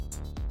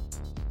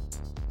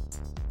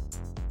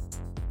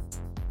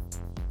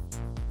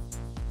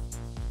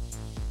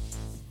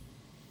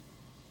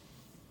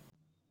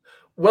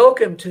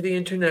Welcome to the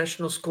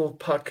International School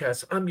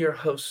Podcast. I'm your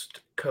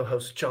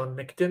co-host, John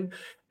Mickton,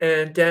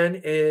 and Dan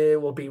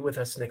will be with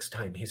us next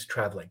time. He's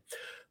traveling.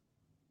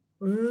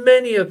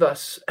 Many of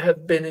us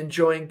have been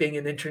enjoying being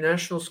in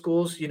international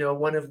schools.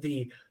 One of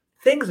the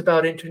things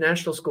about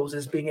international schools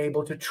is being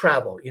able to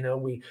travel.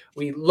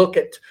 We look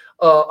at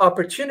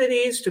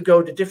opportunities to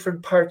go to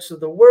different parts of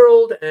the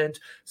world, and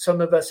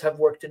some of us have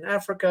worked in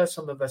Africa,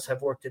 some of us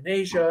have worked in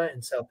Asia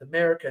and South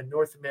America and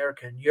North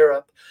America and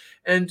Europe.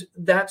 And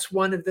that's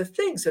one of the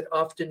things that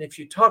often, if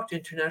you talk to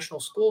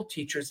international school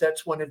teachers,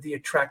 that's one of the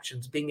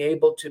attractions, being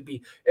able to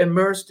be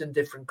immersed in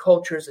different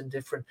cultures and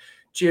different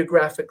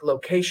geographic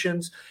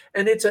locations.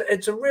 And it's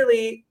a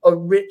really a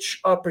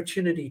rich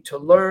opportunity to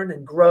learn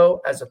and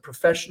grow as a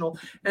professional.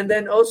 And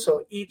then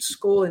also each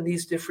school in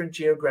these different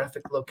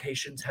geographic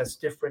locations has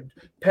different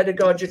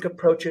pedagogic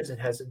approaches. It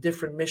has a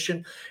different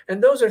mission.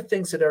 And those are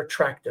things that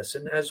attract us.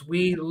 And as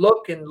we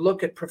look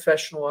at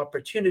professional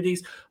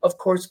opportunities, of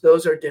course,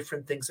 those are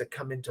different things that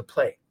come into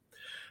play.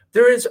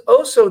 There is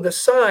also the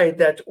side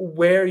that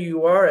where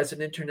you are as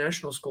an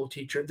international school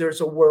teacher, there's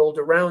a world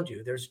around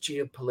you. There's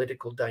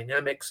geopolitical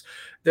dynamics.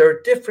 There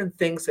are different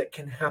things that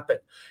can happen.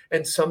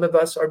 And some of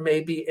us are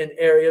maybe in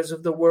areas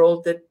of the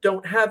world that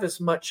don't have as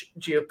much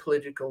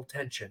geopolitical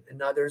tension,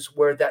 and others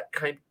where that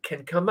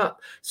can come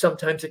up.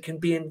 Sometimes it can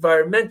be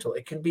environmental.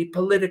 It can be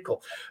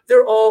political.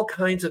 There are all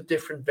kinds of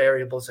different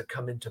variables that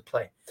come into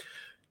play.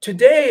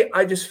 Today,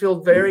 I just feel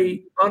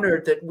very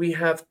honored that we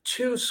have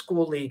two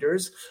school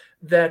leaders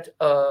that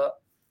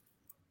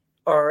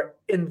are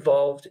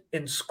involved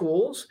in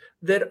schools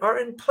that are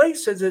in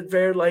places that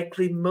very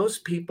likely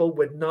most people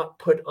would not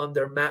put on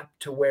their map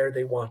to where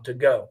they want to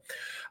go.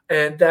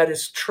 And that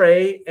is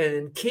Trey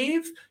in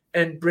Kyiv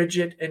and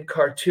Bridget in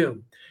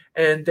Khartoum.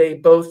 And they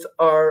both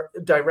are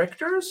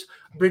directors.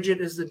 Bridget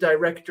is the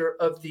director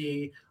of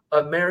the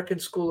American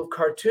School of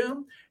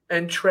Khartoum,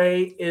 and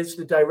Trey is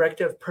the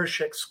director of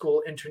Pershek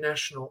School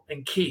International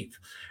in Kyiv.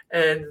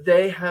 And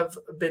they have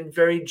been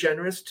very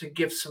generous to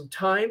give some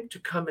time to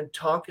come and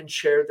talk and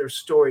share their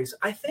stories.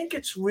 I think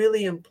it's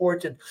really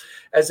important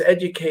as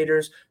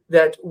educators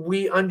that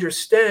we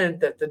understand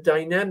that the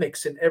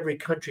dynamics in every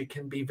country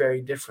can be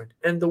very different.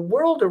 And the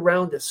world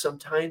around us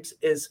sometimes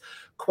is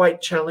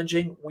quite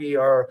challenging. We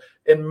are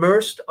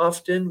immersed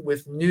often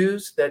with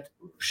news that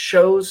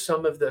shows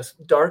some of the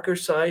darker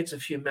sides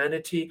of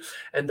humanity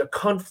and the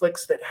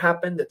conflicts that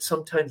happen that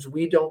sometimes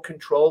we don't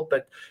control,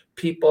 but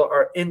people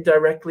are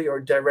indirectly or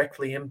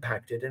directly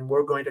impacted. And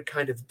we're going to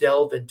kind of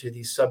delve into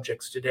these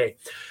subjects today.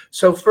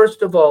 So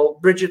first of all,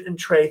 Bridget and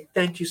Trey,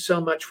 thank you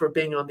so much for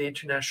being on the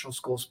International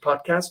Schools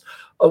Podcast.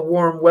 A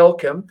warm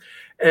welcome.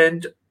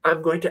 And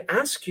I'm going to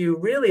ask you,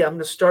 really, I'm going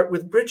to start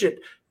with Bridget.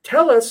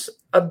 Tell us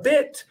a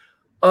bit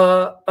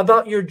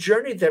about your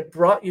journey that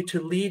brought you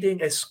to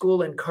leading a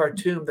school in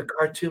Khartoum, the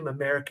Khartoum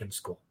American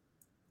School.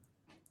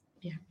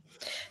 Yeah,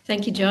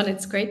 thank you, John.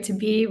 It's great to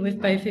be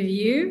with both of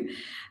you.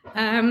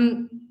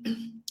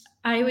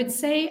 I would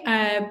say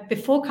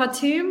before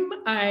Khartoum,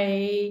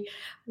 I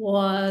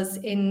was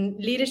in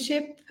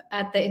leadership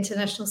at the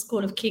International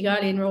School of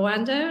Kigali in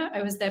Rwanda.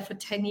 I was there for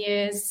 10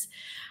 years.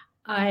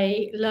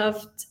 I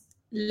loved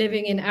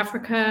living in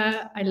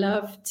Africa. I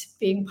loved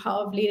being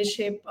part of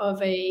leadership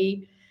of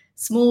a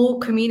small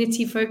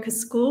community-focused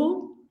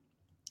school.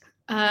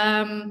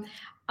 When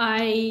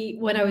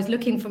I was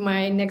looking for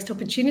my next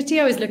opportunity,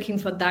 I was looking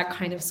for that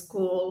kind of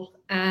school,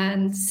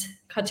 and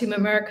Khartoum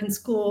American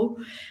School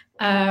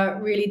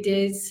really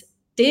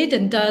did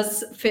and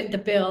does fit the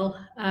bill.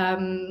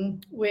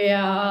 We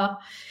are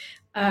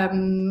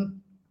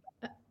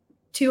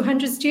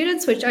 200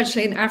 students, which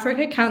actually in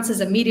Africa counts as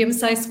a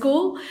medium-sized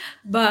school,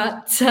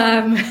 but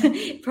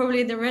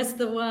probably the rest of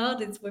the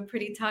world, we're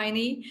pretty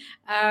tiny.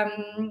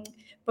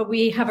 But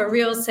we have a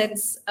real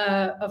sense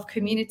of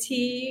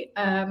community,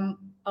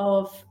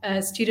 of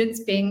students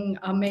being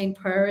our main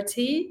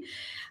priority.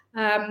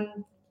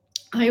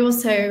 I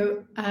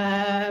also,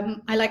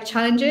 I like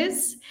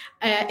challenges.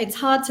 It's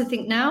hard to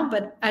think now,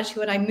 but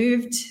actually when I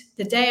moved,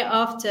 the day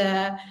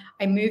after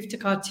I moved to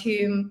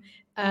Khartoum,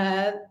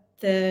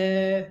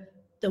 the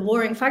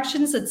warring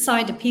factions had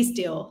signed a peace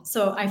deal.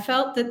 So I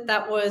felt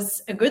that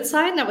was a good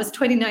sign. That was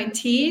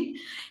 2019.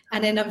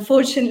 And then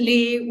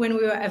unfortunately, when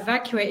we were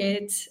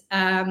evacuated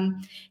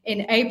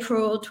in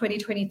April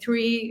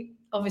 2023,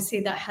 obviously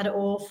that had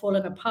all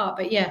fallen apart.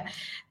 But yeah,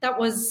 that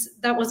was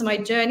my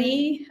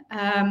journey.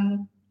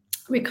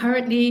 We're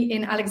currently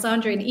in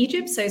Alexandria in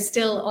Egypt, so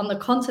still on the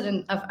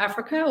continent of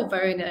Africa,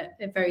 although in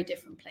a very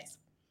different place.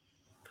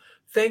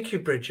 Thank you,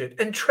 Bridget.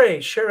 And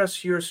Trey, share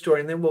us your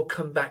story, and then we'll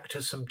come back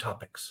to some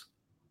topics.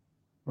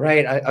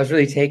 Right. I was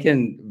really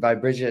taken by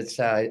Bridget's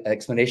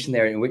explanation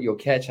there, and what you'll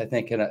catch, I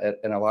think, in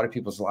a lot of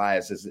people's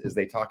lives as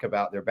they talk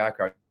about their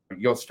background,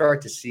 you'll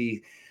start to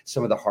see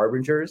some of the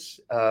harbingers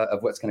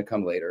of what's going to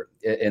come later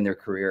in their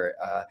career.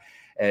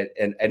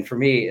 And for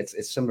me,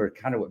 it's similar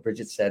to kind of what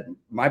Bridget said.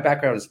 My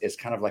background is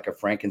kind of like a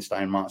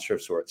Frankenstein monster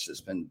of sorts. It's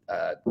been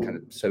kind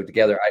of sewed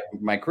together.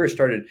 My career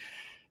started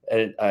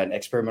an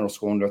experimental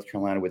school in North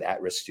Carolina with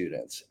at-risk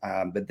students.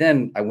 But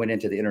then I went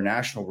into the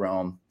international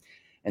realm,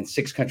 and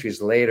 6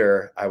 countries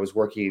later, I was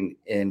working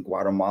in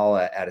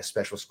Guatemala at a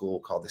special school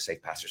called the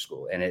Safe Pastor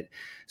School, and it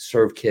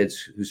served kids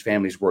whose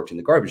families worked in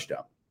the garbage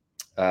dump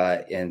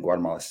in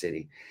Guatemala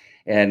City.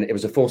 And it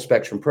was a full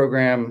spectrum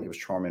program. It was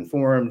trauma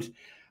informed.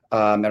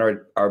 And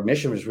our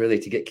mission was really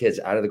to get kids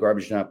out of the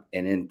garbage dump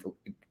and into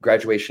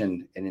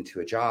graduation and into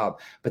a job.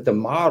 But the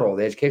model,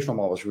 the educational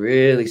model, was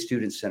really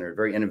student-centered,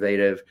 very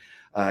innovative,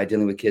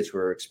 dealing with kids who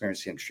were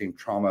experiencing extreme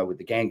trauma with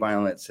the gang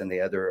violence and the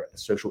other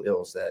social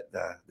ills that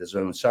the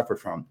zone suffered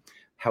from.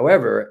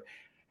 However,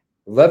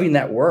 loving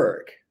that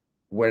work,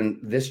 when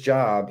this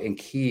job in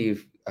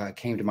Kyiv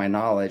came to my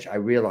knowledge, I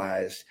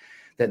realized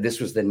that this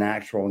was the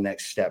natural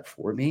next step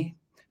for me.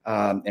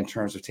 In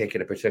terms of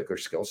taking a particular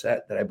skill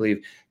set that I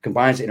believe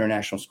combines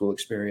international school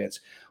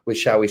experience with,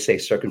 shall we say,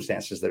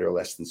 circumstances that are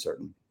less than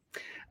certain.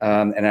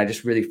 And I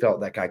just really felt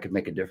like I could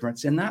make a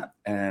difference in that.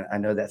 And I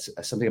know that's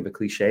something of a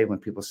cliche when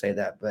people say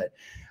that, but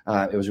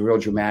it was a real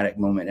dramatic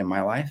moment in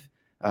my life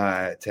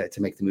to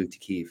make the move to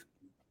Kyiv.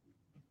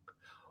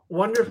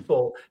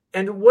 Wonderful.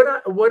 And what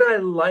I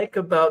like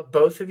about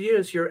both of you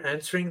as you're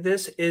answering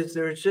this is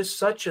there's just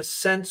such a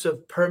sense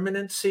of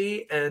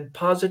permanency and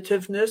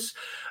positiveness.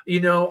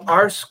 You know,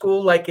 our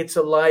school, like it's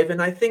alive.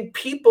 And I think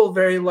people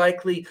very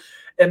likely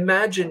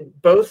imagine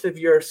both of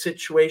your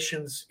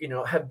situations, you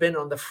know, have been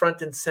on the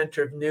front and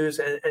center of news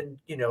and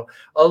you know,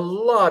 a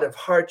lot of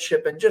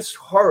hardship and just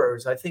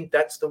horrors. I think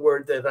that's the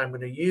word that I'm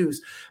going to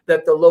use,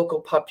 that the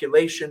local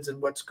populations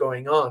and what's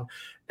going on.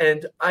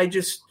 And I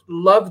just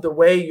love the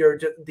way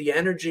the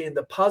energy and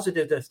the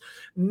positiveness.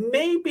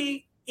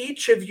 Maybe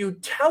each of you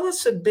tell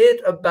us a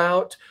bit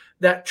about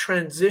that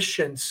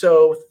transition.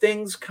 So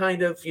things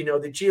kind of, you know,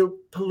 the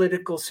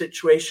geopolitical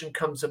situation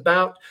comes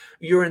about.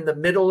 You're in the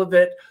middle of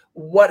it.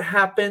 What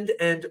happened?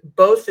 And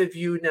both of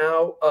you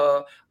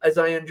now, as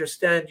I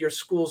understand, your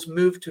schools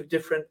moved to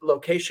different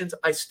locations.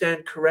 I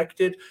stand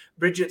corrected.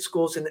 Bridget's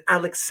school's in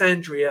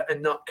Alexandria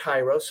and not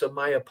Cairo, so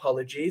my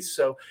apologies.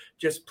 So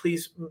just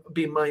please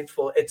be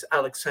mindful, it's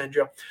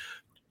Alexandria.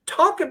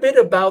 Talk a bit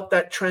about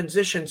that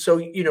transition. So,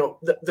 you know,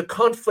 the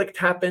conflict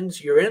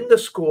happens, you're in the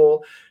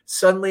school,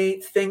 suddenly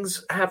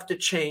things have to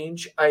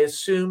change. I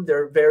assume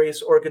there are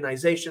various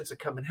organizations that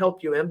come and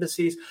help you,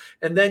 embassies,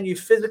 and then you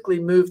physically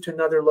move to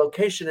another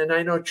location. And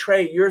I know,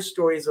 Trey, your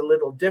story is a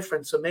little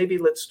different. So maybe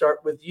let's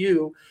start with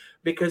you,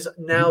 because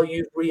now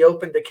you've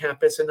reopened a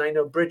campus, and I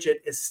know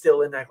Bridget is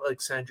still in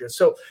Alexandria.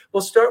 So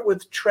we'll start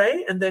with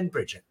Trey and then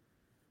Bridget.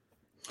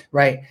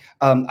 Right.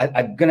 I'm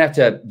going to have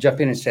to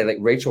jump in and say, like,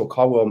 Rachel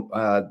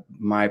Caldwell,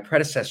 my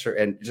predecessor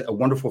and a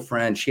wonderful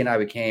friend, she and I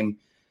became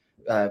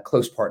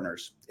close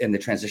partners in the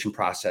transition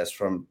process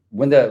from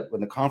when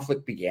the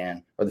conflict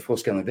began, or the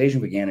full-scale invasion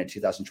began in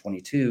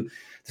 2022.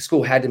 The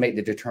school had to make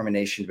the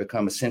determination to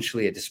become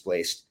essentially a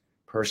displaced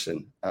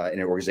person in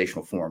an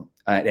organizational form,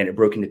 and it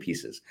broke into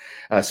pieces.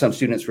 Some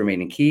students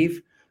remained in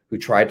Kyiv who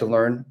tried to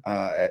learn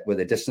with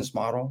a distance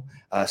model.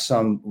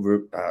 Some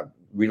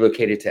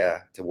relocated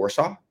to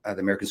Warsaw, the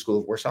American School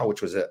of Warsaw,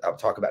 which was I'll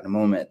talk about in a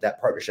moment,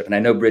 that partnership. And I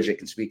know Bridget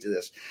can speak to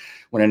this.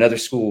 When another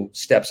school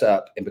steps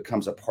up and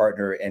becomes a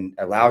partner and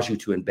allows you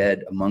to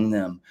embed among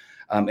them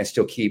and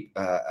still keep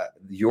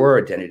your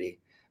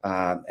identity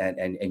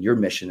and your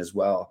mission as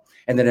well.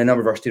 And then a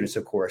number of our students,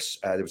 of course,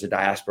 there was a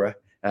diaspora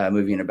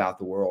moving about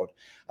the world.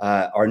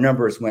 Our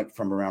numbers went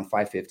from around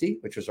 550,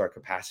 which was our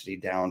capacity,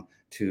 down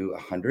to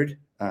 100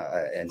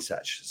 and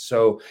such.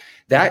 So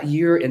that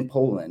year in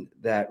Poland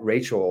that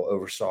Rachel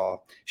oversaw,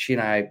 she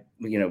and I,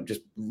 you know,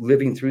 just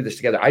living through this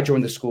together. I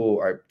joined the school,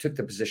 or took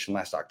the position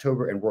last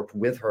October, and worked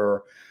with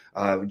her,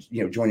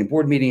 you know, joining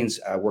board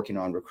meetings, working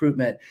on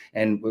recruitment,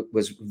 and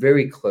was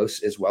very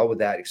close as well with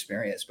that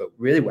experience. But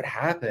really what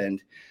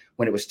happened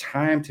when it was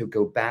time to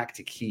go back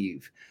to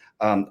Kyiv,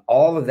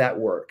 all of that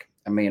work,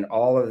 I mean,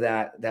 all of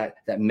that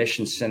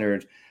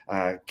mission-centered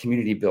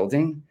community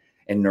building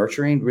and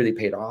nurturing really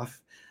paid off.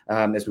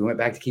 As we went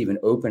back to Kyiv and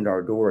opened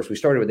our doors. We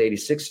started with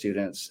 86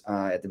 students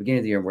at the beginning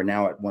of the year, and we're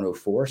now at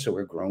 104, so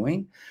we're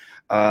growing.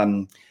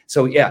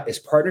 So yeah, it's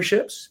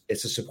partnerships,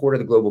 it's the support of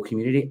the global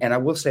community. And I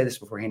will say this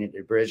before handing it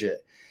to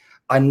Bridget.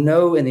 I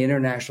know in the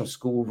international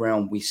school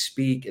realm, we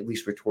speak, at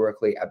least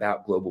rhetorically,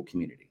 about global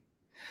community.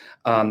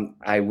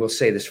 I will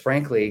say this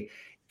frankly,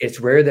 it's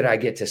rare that I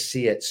get to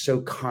see it so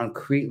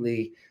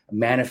concretely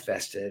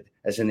manifested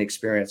as an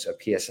experience of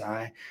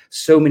PSI.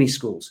 So many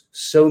schools,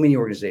 so many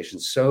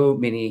organizations, so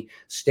many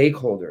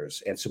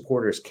stakeholders and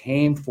supporters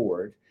came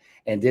forward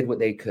and did what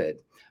they could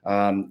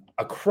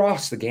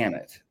across the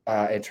gamut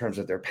in terms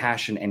of their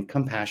passion and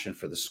compassion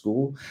for the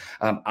school.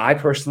 I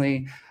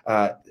personally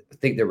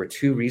think there were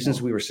 2 reasons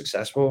we were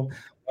successful.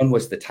 One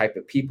was the type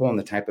of people and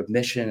the type of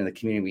mission and the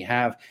community we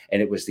have,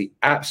 and it was the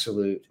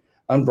absolute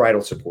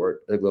unbridled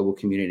support of the global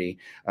community,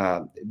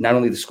 not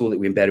only the school that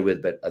we embedded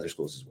with, but other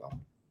schools as well.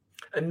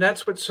 And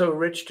that's what's so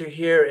rich to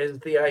hear, is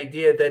the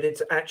idea that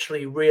it's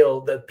actually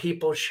real, that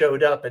people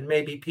showed up, and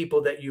maybe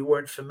people that you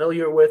weren't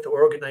familiar with,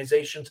 or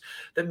organizations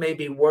that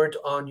maybe weren't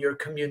on your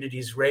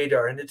community's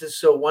radar. And it is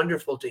so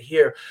wonderful to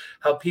hear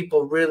how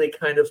people really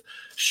kind of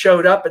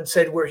showed up and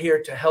said, we're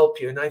here to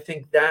help you. And I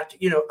think that,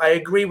 I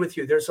agree with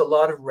you. There's a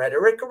lot of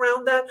rhetoric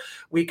around that.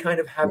 We kind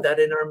of have that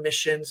in our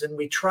missions, and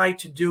we try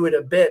to do it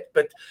a bit.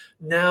 But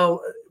now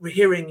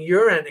hearing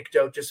your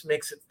anecdote just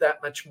makes it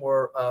that much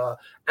more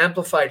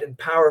amplified and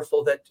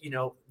powerful, that,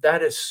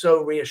 that is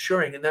so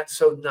reassuring. And that's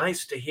so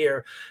nice to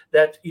hear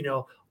that,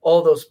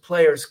 all those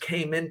players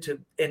came into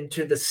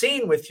the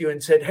scene with you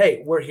and said,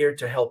 hey, we're here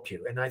to help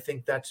you. And I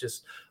think that's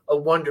just a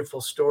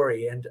wonderful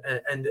story, and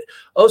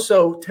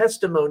also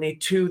testimony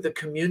to the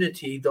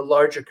community, the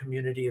larger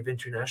community of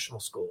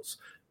international schools.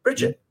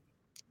 Bridget.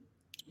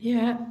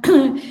 Yeah,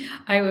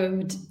 I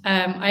would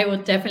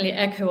definitely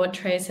echo what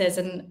Trey says.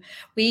 And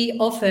we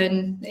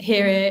often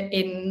hear it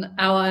in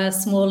our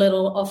small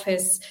little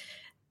office,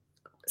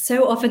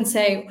 so often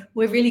say,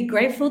 we're really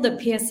grateful that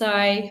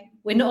PSI,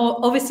 we're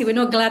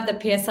not glad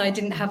that PSI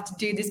didn't have to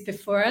do this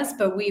before us,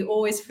 but we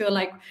always feel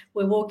like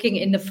we're walking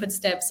in the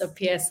footsteps of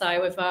PSI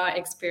with our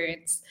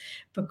experience,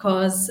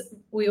 because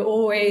we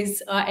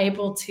always are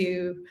able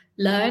to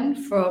learn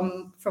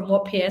from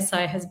what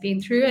PSI has been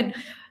through. And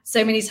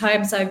so many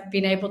times I've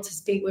been able to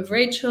speak with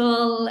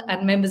Rachel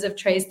and members of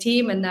Trey's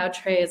team, and now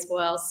Trey as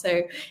well.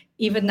 So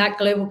even that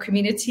global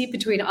community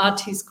between our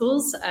two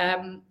schools,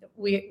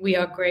 we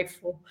are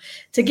grateful.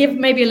 To give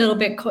maybe a little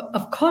bit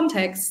of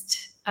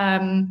context,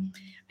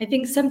 I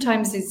think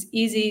sometimes it's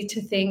easy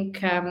to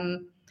think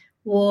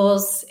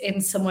wars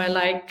in somewhere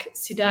like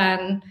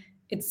Sudan,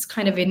 it's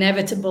kind of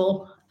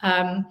inevitable.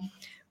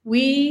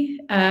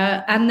 We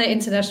and the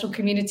international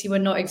community were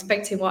not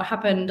expecting what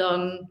happened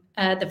on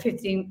the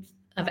 15th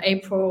of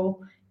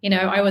April.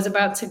 I was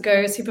about to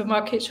go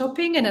supermarket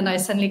shopping, and then I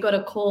suddenly got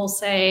a call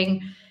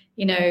saying,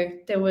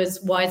 there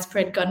was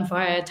widespread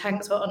gunfire,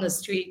 tanks were on the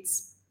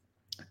streets.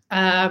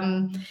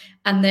 And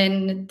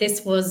then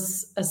this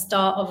was a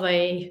start of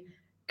a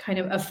kind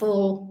of a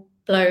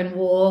full-blown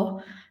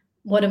war.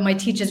 One of my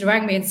teachers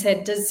rang me and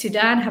said, does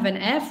Sudan have an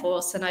air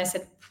force? And I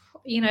said,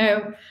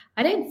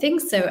 I don't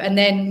think so. And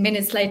then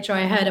minutes later,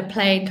 I heard a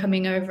plane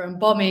coming over and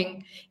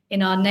bombing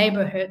in our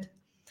neighborhood.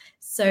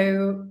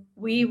 So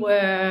we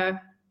were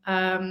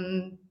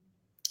 8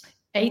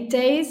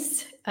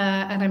 days,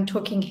 and I'm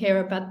talking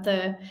here about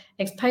the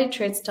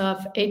expatriate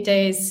staff, 8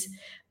 days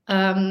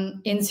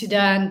in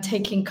Sudan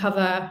taking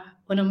cover.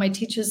 One of my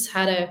teachers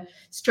had a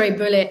stray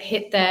bullet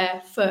hit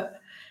their foot.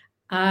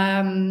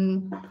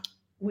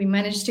 We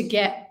managed to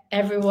get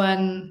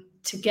everyone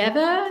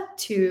together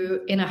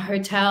in a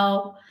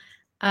hotel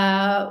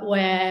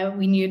where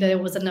we knew there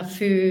was enough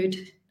food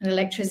and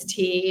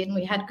electricity, and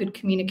we had good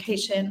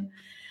communication.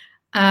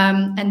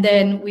 And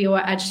then we were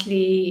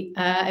actually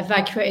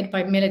evacuated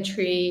by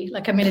military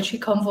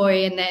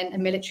convoy, and then a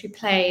military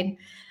plane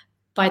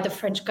by the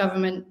French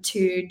government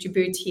to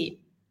Djibouti.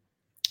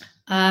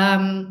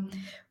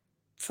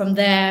 From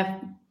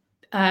there,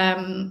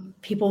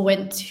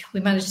 we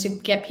managed to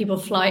get people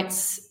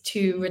flights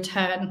to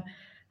return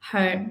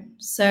home.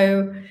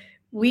 So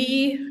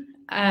we,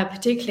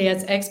 particularly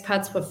as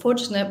expats, were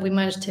fortunate. We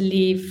managed to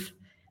leave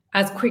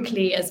as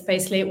quickly as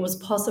basically it was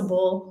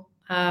possible.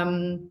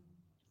 From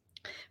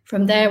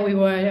there, we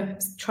were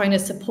trying to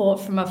support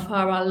from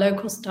afar our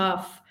local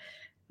staff,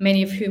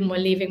 many of whom were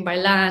leaving by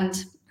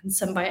land and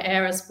some by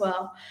air as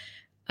well.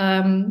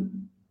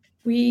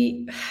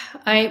 When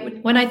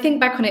I think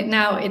back on it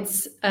now,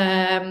 it's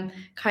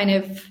kind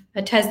of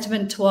a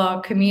testament to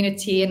our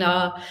community and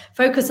our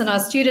focus on our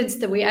students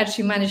that we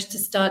actually managed to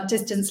start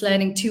distance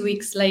learning 2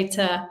 weeks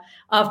later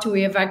after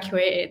we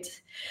evacuated.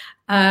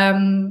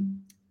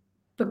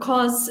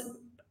 Because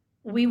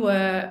we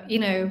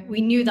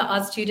knew that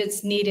our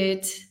students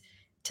needed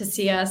to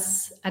see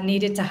us and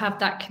needed to have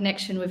that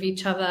connection with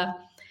each other.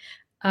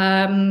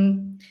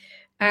 And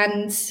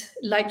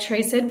like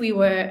Trey said, we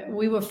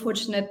were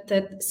fortunate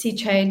that Sea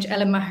Change,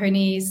 Ellen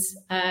Mahoney's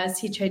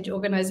Sea Change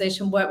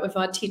organization, worked with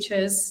our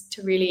teachers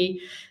to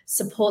really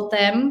support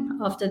them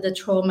after the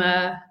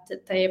trauma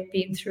that they have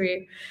been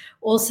through.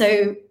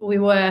 Also,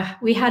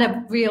 we had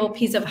a real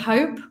piece of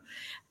hope.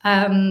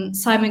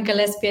 Simon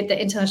Gillespie at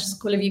the International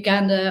School of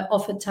Uganda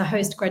offered to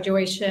host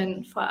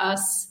graduation for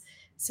us.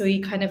 So we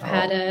kind of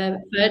had a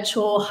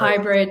virtual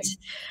hybrid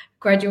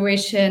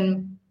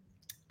graduation,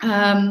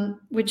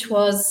 which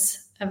was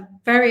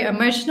very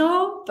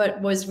emotional,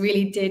 but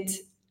really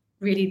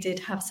did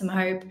have some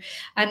hope.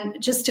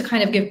 And just to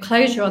kind of give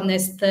closure on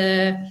this,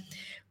 I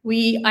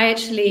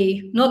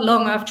actually, not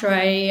long after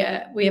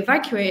we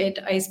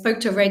evacuated, I spoke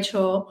to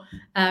Rachel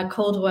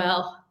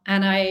Caldwell,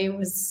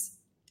 and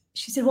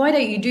she said, why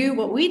don't you do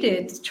what we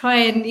did? Try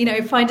and,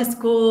 find a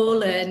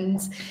school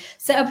and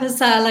set up a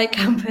satellite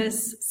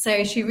campus.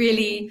 So she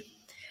really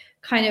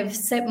kind of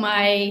set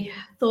my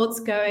thoughts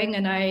going,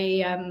 and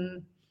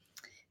I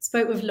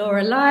spoke with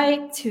Laura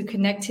Light, who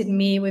connected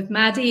me with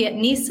Maddie at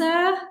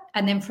NISA.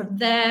 And then from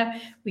there,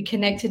 we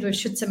connected with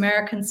Schutz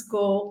American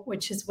School,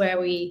 which is where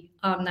we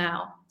are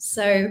now.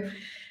 So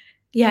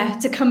yeah,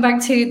 to come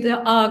back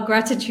to our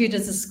gratitude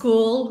as a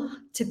school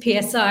to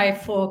PSI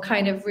for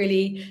kind of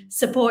really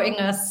supporting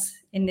us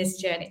in this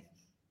journey.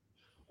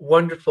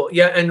 Wonderful.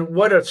 Yeah. And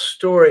what a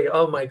story.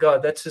 Oh my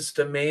God. That's just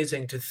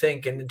amazing to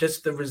think. And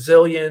just the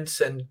resilience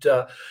and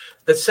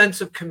the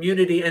sense of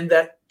community. And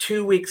that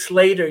 2 weeks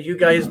later, you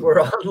guys were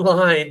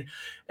online.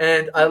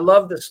 And I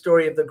love the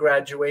story of the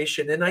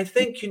graduation. And I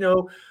think,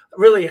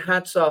 really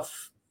hats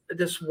off.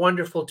 This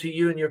wonderful to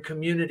you and your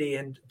community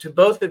and to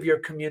both of your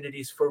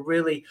communities for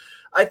really,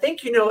 I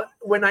think,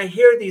 when I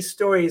hear these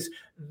stories,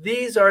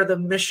 these are the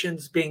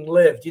missions being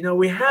lived.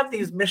 We have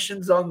these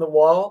missions on the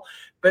wall,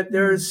 but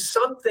there's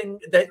something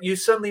that you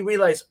suddenly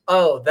realize,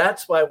 oh,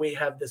 that's why we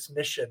have this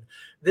mission.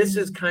 This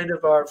is kind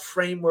of our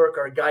framework,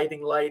 our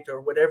guiding light,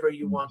 or whatever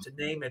you want to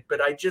name it.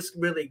 But I just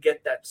really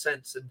get that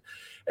sense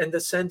and the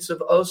sense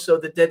of also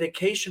the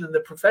dedication and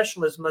the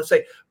professionalism of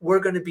say, we're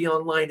going to be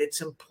online.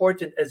 It's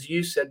important, as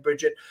you said,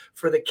 Bridget,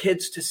 for the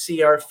kids to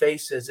see our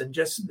faces, and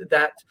just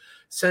that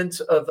sense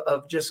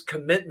of just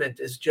commitment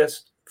is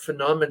just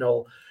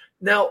phenomenal.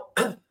 Now,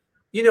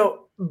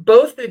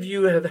 both of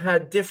you have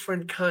had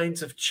different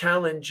kinds of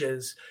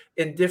challenges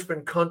in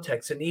different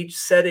contexts, and each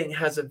setting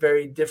has a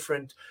very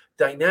different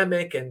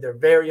dynamic and their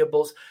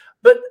variables.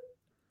 But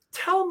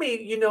tell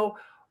me,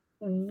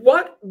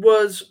 what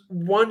was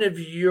one of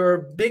your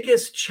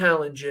biggest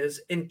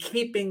challenges in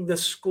keeping the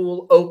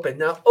school open?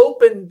 Now,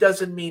 open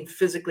doesn't mean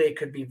physically, it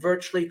could be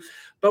virtually,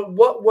 but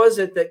what was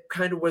it that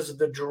kind of was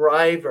the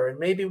driver? And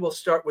maybe we'll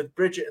start with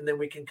Bridget and then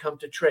we can come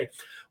to Trey.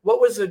 What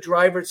was the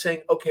driver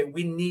saying, okay,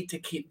 we need to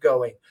keep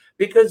going?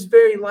 Because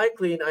very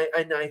likely,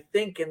 and I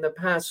think in the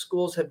past,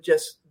 schools have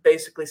just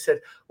basically said,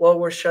 well,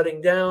 we're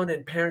shutting down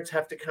and parents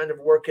have to kind of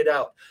work it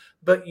out.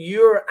 But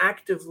you're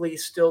actively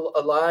still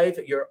alive.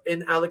 You're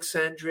in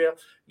Alexandria.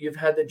 You've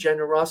had the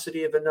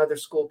generosity of another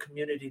school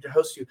community to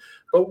host you.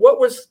 But what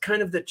was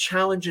kind of the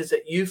challenges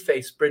that you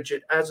faced,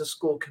 Bridget, as a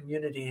school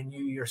community and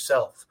you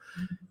yourself?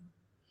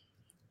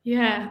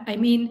 Yeah, I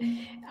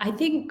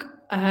think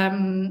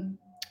the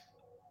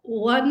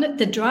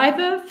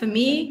driver for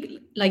me,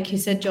 like you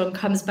said, John,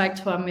 comes back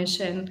to our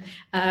mission.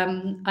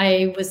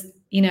 I was,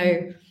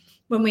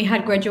 when we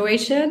had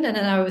graduation, and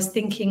then I was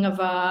thinking of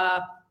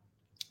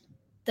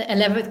the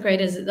 11th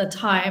graders at the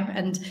time,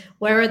 and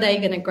where are they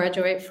going to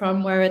graduate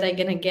from? Where are they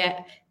going to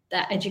get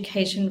that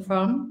education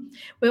from?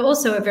 We're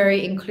also a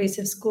very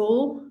inclusive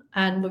school,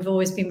 and we've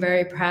always been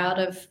very proud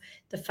of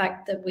the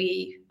fact that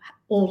we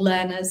all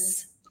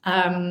learners,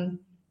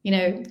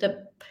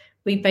 that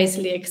we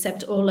basically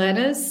accept all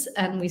learners,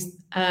 and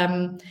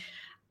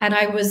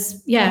I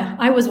was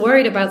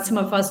worried about some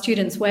of our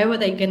students. Where were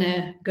they going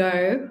to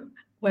go?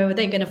 Where were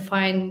they going to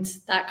find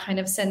that kind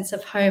of sense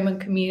of home and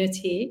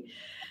community?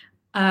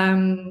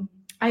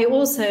 I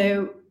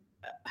also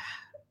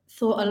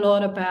thought a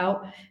lot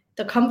about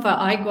the comfort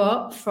I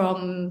got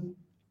from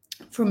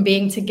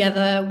being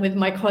together with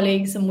my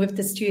colleagues and with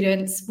the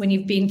students when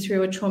you've been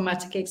through a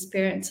traumatic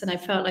experience. And I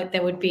felt like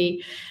there would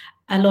be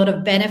a lot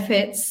of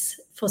benefits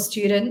for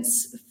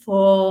students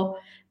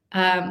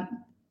to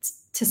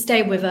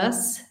stay with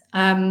us.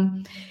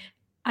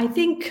 I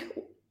think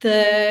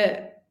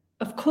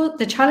of course,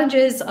 the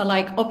challenges are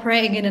like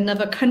operating in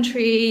another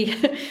country.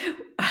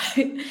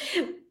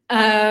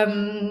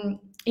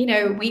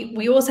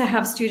 We also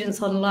have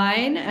students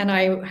online, and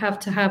I have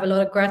to have a lot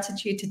of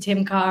gratitude to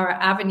Tim Carr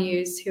at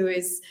Avenues, who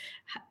is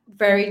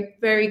very,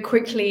 very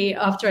quickly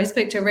after I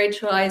spoke to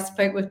Rachel, I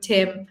spoke with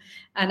Tim,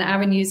 and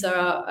Avenues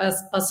are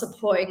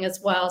supporting as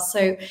well.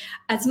 So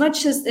as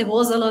much as there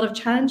was a lot of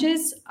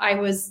challenges, I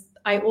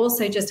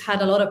also just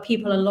had a lot of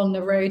people along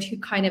the road who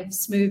kind of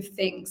smooth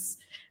thing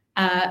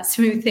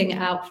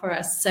out for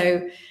us.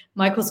 So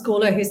Michael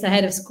Scola, who's the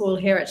head of school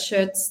here at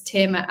Schutz,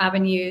 Tim at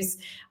Avenues.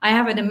 I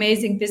have an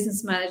amazing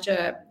business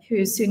manager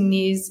who's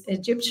Sudanese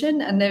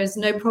Egyptian, and there is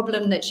no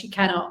problem that she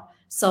cannot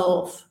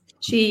solve.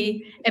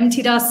 She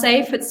emptied our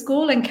safe at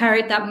school and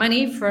carried that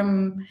money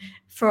from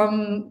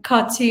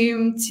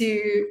Khartoum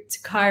to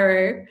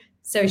Cairo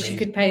so she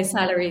could pay a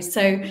salary.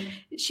 So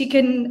she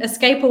can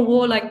escape a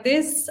war like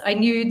this. I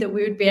knew that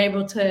we would be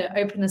able to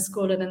open a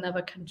school in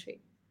another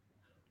country.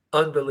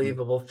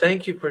 Unbelievable.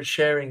 Thank you for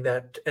sharing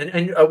that.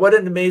 And what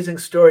an amazing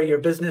story. Your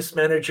business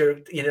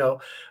manager,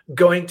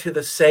 going to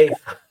the safe.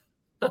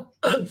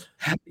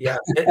 Yeah.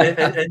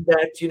 And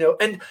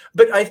that,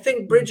 but I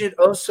think, Bridget,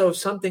 also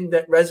something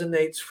that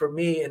resonates for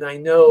me, and I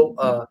know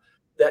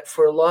that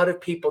for a lot of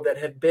people that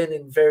have been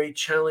in very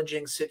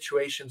challenging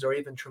situations or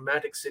even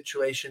traumatic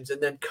situations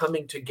and then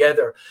coming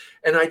together.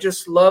 And I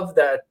just love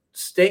that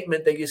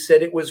statement that you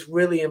said, it was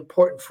really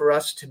important for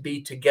us to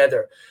be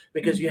together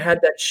because you had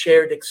that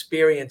shared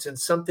experience, and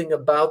something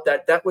about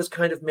that was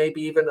kind of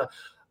maybe even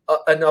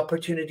an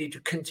opportunity to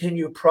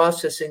continue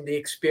processing the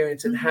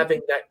experience and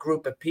having that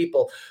group of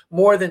people,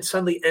 more than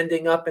suddenly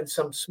ending up in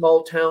some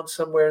small town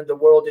somewhere in the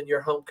world in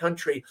your home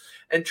country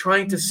and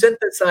trying to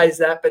synthesize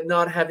that, but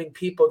not having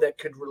people that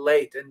could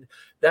relate. And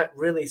that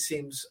really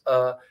seems,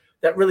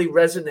 that really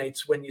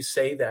resonates when you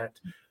say that.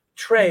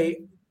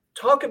 Trey,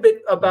 talk a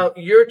bit about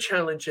your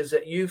challenges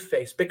that you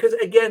face, because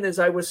again, as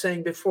I was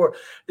saying before,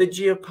 the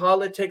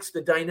geopolitics,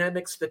 the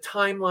dynamics, the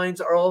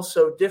timelines are all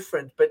so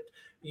different, but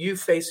you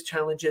face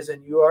challenges,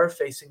 and you are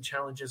facing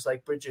challenges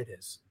like Bridget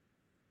is.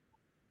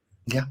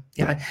 Yeah.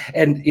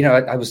 And,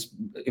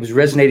 it was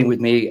resonating with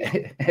me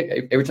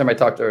every time I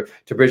talk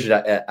to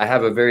Bridget. I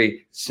have a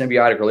very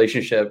symbiotic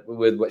relationship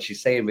with what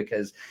she's saying,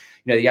 because,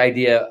 the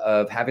idea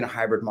of having a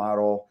hybrid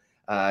model,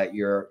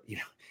 your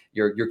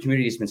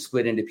community has been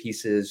split into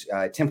pieces.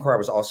 Tim Carr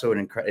was also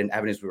in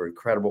avenues were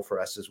incredible for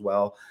us as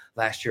well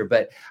last year.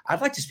 But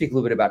I'd like to speak a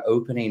little bit about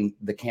opening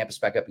the campus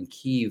back up in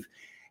Kyiv.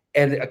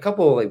 And a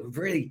couple of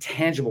really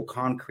tangible,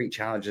 concrete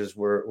challenges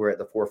were at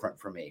the forefront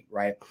for me,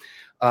 right?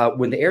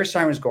 When the air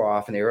sirens go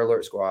off and the air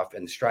alerts go off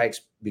and the strikes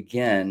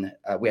begin,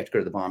 we have to go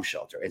to the bomb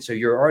shelter. And so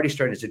you're already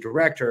starting as a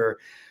director,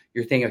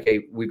 you're thinking,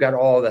 okay, we've got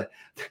all the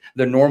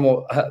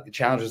normal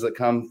challenges that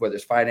come, whether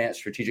it's finance,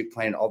 strategic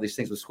planning, all these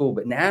things with school.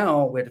 But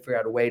now we have to figure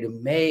out a way to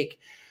make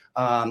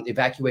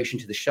evacuation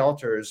to the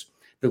shelters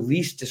the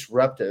least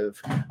disruptive,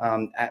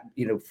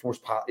 force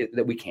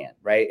that we can,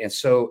 right? And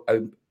so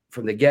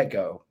from the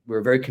get-go, we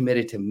were very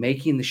committed to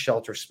making the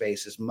shelter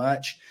space as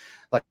much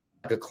like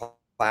a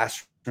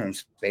classroom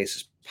space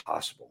as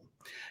possible,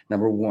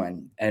 number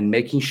one, and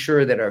making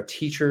sure that our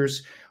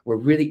teachers were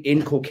really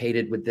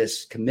inculcated with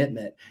this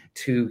commitment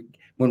to,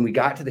 when we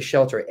got to the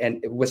shelter.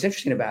 And what's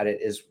interesting about it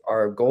is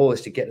our goal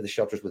is to get to the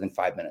shelters within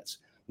 5 minutes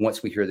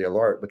once we hear the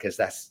alert, because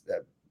that's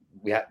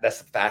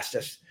the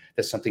fastest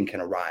that something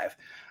can arrive.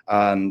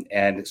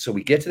 And so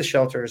we get to the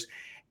shelters,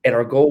 and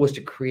our goal was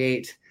to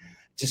create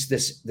just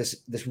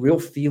this real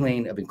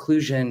feeling of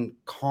inclusion,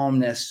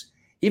 calmness,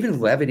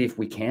 even levity if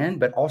we can,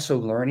 but also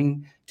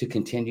learning to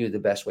continue the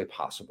best way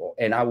possible.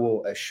 And I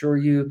will assure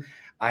you,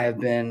 I have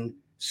been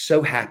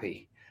so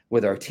happy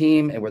with our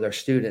team and with our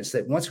students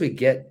that once we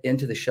get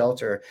into the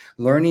shelter,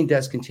 learning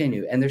does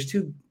continue. And there's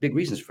two big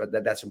reasons for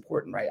that. That's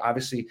important, right?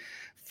 Obviously,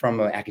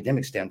 from an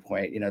academic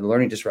standpoint, the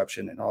learning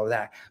disruption and all of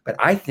that. But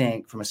I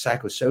think from a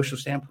psychosocial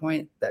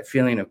standpoint, that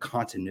feeling of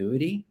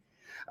continuity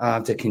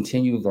to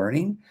continue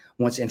learning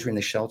once entering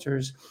the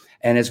shelters.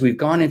 And as we've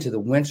gone into the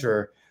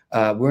winter,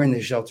 we're in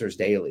the shelters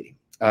daily.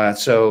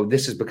 So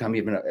this has become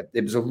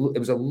it was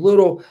a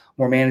little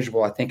more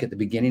manageable, I think, at the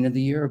beginning of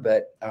the year,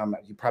 but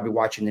you're probably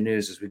watching the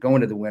news as we go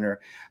into the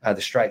winter,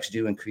 the strikes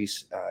do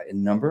increase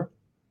in number.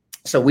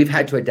 So we've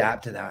had to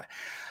adapt to that.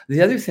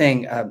 The other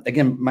thing,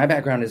 again, my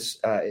background is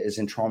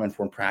in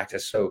trauma-informed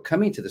practice. So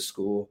coming to the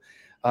school,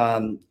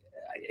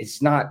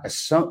 it's not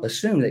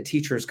assumed that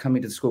teachers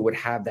coming to the school would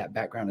have that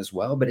background as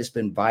well, but it's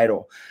been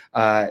vital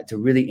to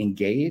really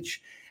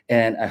engage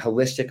in a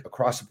holistic,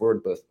 across the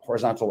board, both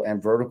horizontal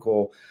and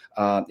vertical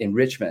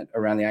enrichment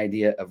around the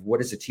idea of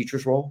what is a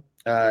teacher's role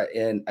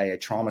in a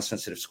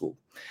trauma-sensitive school,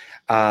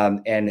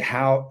 and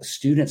how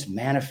students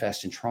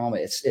manifest in trauma.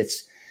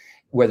 It's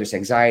whether it's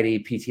anxiety,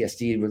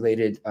 PTSD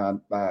related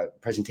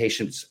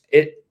presentations,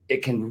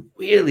 it can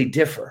really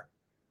differ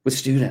with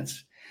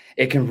students.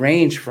 It can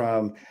range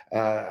from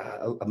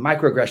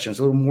microaggressions,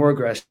 a little more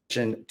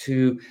aggression,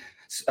 to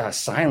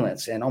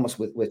silence and almost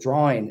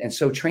withdrawing. And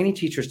so training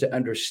teachers to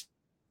understand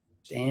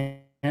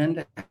how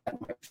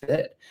that might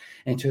fit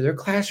into their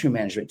classroom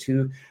management,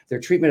 to their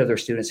treatment of their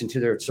students, and to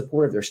their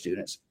support of their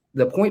students.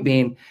 The point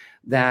being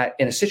that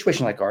in a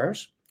situation like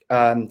ours,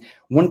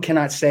 one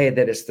cannot say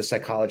that it's the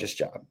psychologist's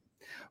job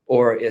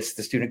or it's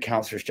the student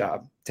counselor's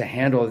job to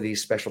handle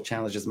these special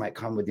challenges that might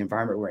come with the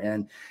environment we're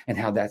in and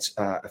how that's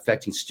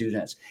affecting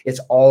students. It's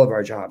all of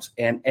our jobs.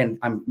 And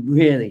I'm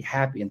really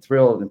happy and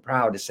thrilled and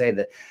proud to say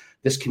that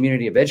this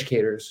community of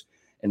educators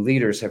and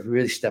leaders have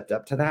really stepped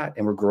up to that,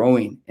 and we're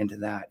growing into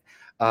that.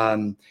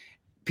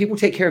 People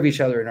take care of each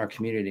other in our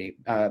community.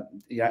 I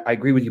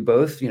agree with you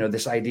both,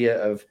 this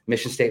idea of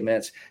mission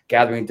statements,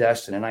 gathering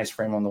dust, and a nice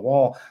frame on the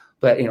wall.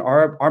 But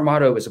our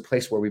motto is a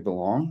place where we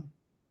belong.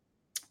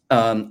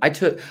 I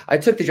took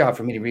the job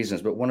for many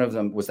reasons, but one of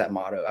them was that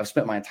motto. I've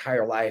spent my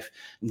entire life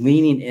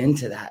leaning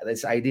into that,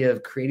 this idea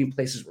of creating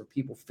places where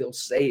people feel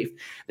safe.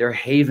 They're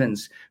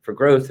havens for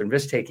growth and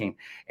risk-taking.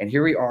 And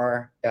here we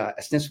are,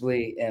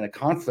 ostensibly in a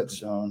conflict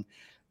zone,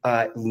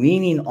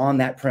 leaning on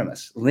that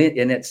premise.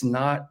 And it's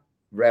not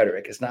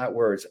rhetoric. It's not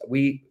words.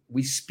 We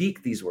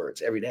speak these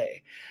words every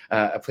day,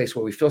 a place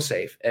where we feel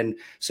safe. And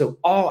so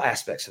all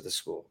aspects of the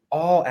school,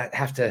 all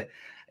have to,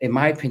 in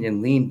my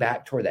opinion, lean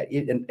back toward that,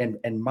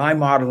 and my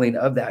modeling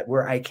of that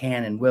where I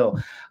can and will.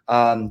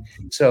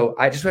 So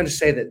I just want to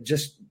say that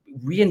just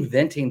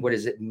reinventing what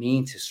does it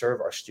mean to serve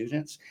our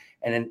students,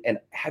 and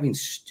having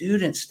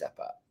students step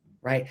up,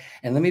 right?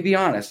 And let me be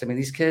honest. I mean,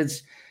 these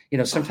kids,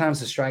 sometimes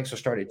the strikes will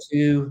start at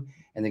 2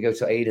 and they go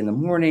till 8 in the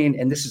morning.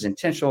 And this is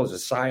intentional.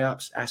 There's a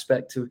psyops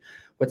aspect to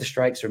what the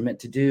strikes are meant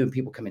to do. And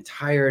people come in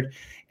tired,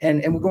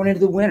 and we're going into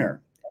the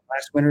winter.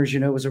 last winter, as you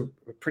know, was a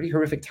pretty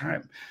horrific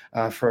time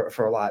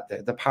for a lot.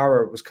 The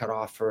power was cut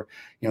off for,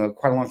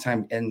 quite a long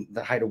time in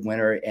the height of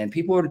winter, and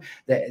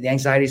the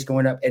anxiety is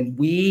going up, and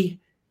we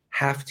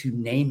have to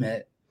name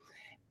it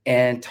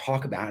and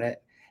talk about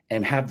it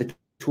and have the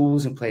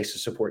tools in place to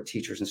support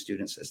teachers and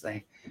students as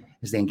they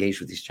engage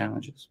with these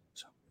challenges.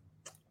 So.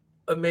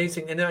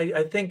 Amazing. And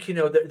I think,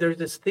 there's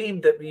this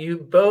theme that you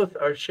both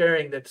are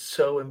sharing that's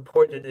so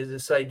important, is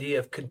this idea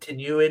of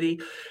continuity.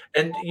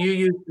 And you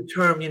use the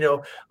term,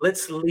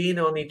 let's lean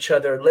on each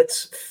other,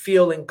 let's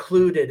feel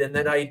included. And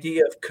that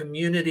idea of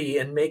community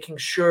and making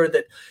sure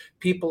that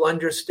people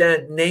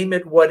understand, name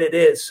it what it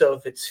is. So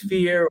if it's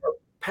fear or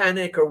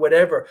panic or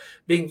whatever,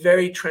 being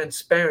very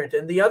transparent.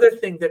 And the other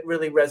thing that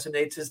really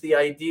resonates is the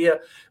idea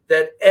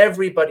that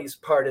everybody's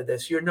part of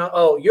this. You're not,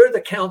 you're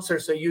the counselor,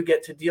 so you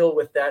get to deal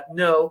with that.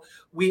 No,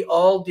 we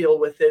all deal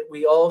with it.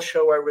 We all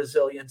show our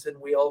resilience, and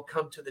we all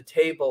come to the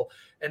table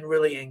and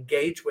really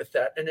engage with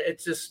that. And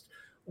it's just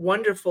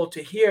wonderful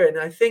to hear. And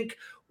I think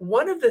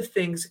one of the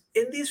things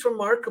in these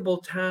remarkable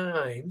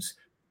times,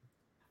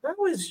 how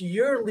has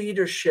your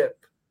leadership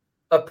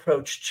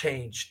approach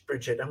changed,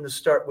 Bridget? I'm going to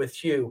start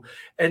with you.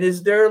 And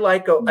is there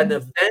like an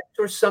event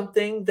or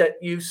something that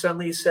you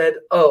suddenly said,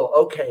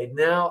 okay,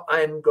 now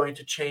I'm going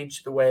to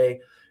change the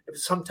way?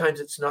 Sometimes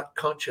it's not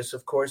conscious,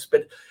 of course,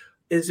 but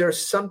is there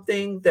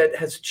something that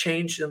has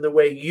changed in the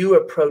way you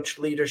approach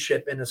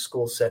leadership in a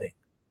school setting?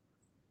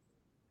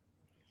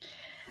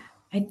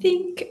 I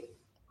think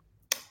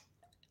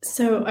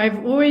so.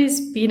 I've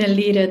always been a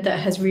leader that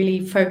has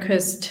really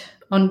focused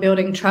on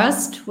building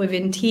trust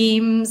within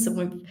teams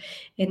and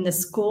in the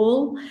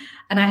school.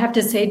 And I have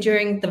to say,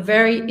 during the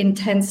very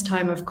intense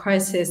time of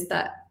crisis,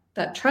 that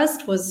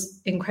trust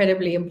was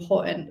incredibly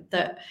important,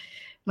 that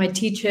my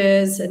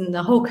teachers and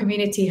the whole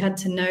community had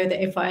to know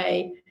that if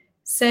I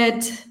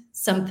said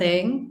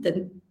something,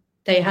 then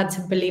they had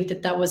to believe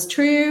that was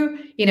true.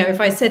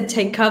 If I said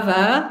take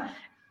cover,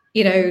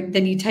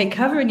 then you take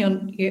cover,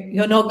 and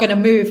you're not going to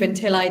move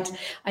until I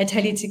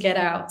tell you to get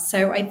out.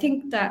 So I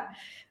think that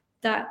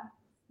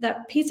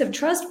piece of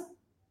trust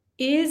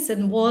is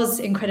and was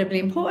incredibly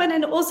important.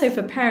 And also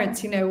for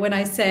parents, when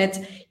I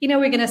said, we're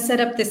going to set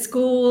up this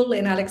school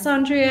in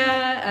Alexandria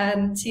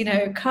and,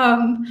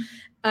 come,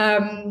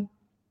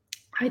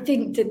 I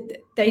think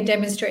that they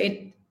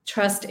demonstrated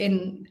trust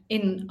in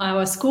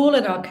our school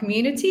and our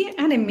community,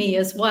 and in me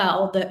as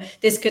well,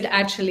 that this could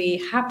actually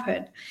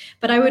happen.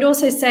 But I would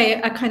also say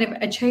a kind of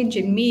a change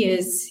in me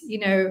is,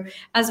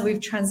 as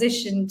we've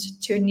transitioned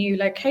to a new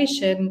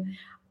location,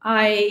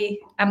 I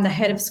am the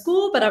head of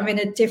school, but I'm in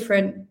a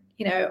different,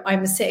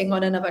 I'm sitting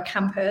on another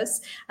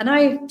campus, and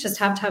I just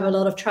have to have a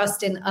lot of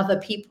trust in other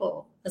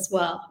people as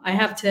well. I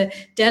have to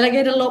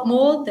delegate a lot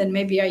more than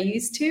maybe I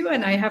used to,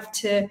 and I have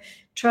to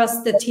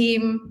trust the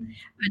team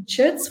at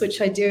Schutz, which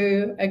I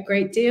do a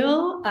great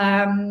deal.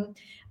 And,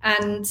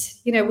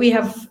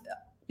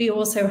 we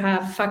also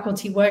have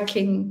faculty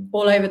working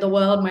all over the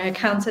world. My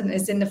accountant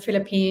is in the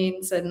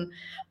Philippines, and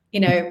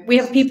we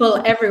have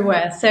people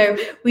everywhere. So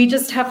we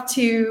just have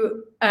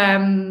to,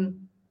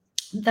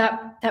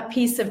 that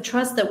piece of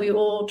trust, that we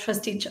all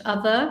trust each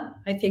other,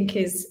 I think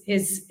is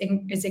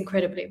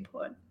incredibly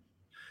important.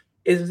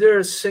 Is there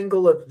a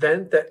single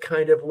event that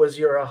kind of was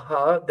your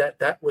aha,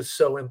 that was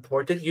so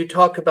important? You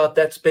talk about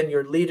that's been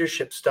your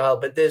leadership style,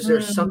 but is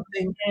there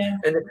something,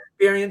 an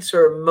experience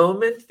or a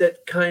moment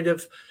that kind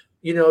of,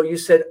 you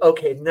said,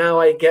 okay, now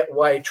I get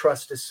why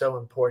trust is so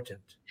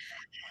important?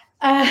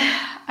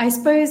 I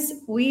suppose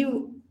by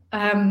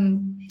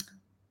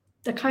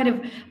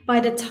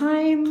the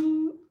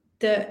time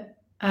that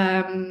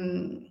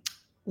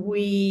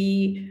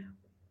we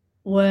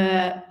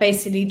were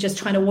basically just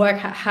trying to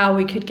work out how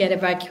we could get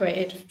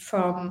evacuated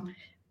from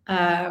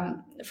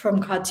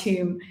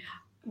Khartoum,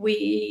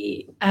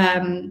 the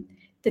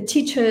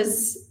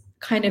teachers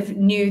kind of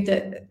knew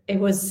that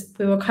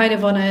we were kind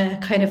of on a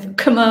kind of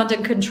command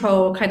and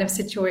control kind of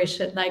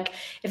situation. Like,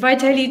 if I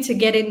tell you to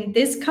get in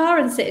this car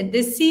and sit in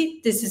this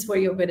seat, this is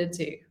what you're going to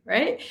do,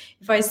 right?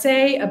 If I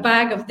say a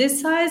bag of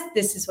this size,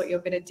 this is what you're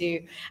going to do.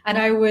 And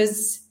I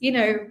was,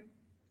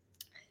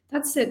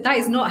 that's it. That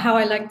is not how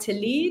I like to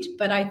lead,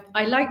 but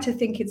I like to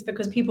think it's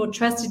because people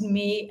trusted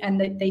me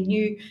and that they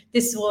knew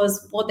this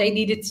was what they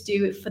needed to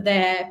do for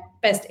their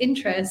best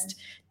interest,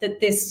 that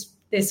this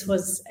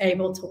was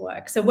able to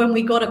work. So when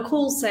we got a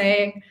call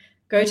saying,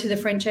 go to the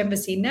French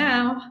embassy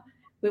now,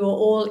 we were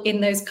all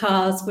in those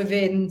cars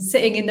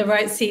sitting in the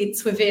right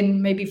seats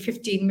within maybe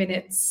 15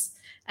 minutes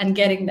and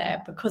getting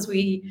there because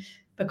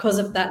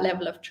of that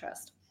level of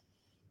trust.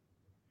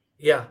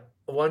 Yeah.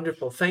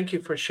 Wonderful. Thank you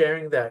for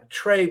sharing that.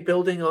 Trey,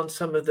 building on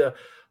some of the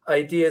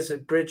ideas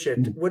of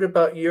Bridget, what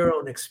about your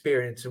own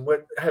experience, and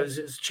what has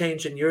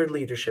changed in your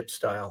leadership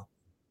style?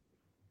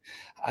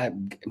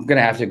 I'm going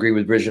to have to agree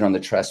with Bridget on the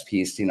trust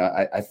piece.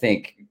 I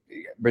think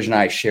Bridget and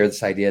I share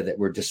this idea that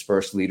we're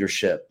dispersed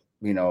leadership,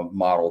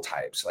 model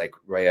types, like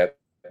right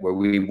where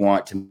we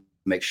want to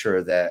make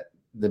sure that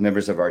the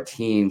members of our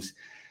teams,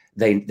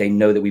 they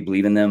know that we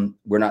believe in them.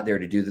 We're not there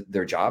to do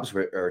their jobs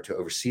or to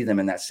oversee them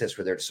in that sense.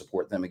 We're there to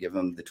support them and give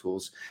them the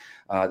tools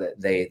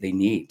that they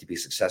need to be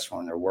successful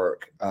in their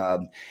work.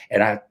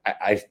 And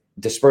I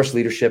disperse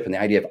leadership and the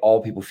idea of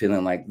all people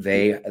feeling like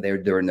they're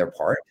doing their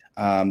part,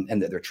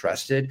 and that they're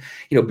trusted.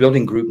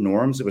 Building group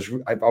norms.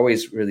 I've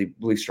always really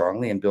believed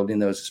strongly in building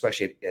those,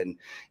 especially in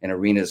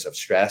arenas of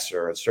stress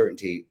or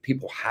uncertainty.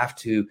 People have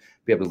to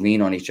be able to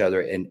lean on each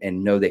other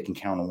and know they can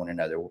count on one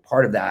another. Well,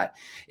 part of that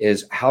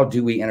is, how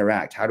do we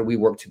interact? How do we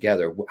work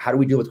together? How do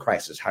we deal with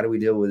crisis? How do we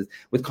deal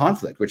with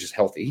conflict, which is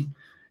healthy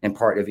and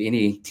part of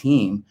any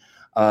team?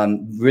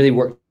 Really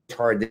worked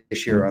hard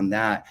this year on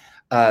that.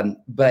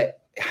 But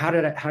how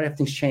have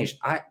things changed?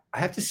 I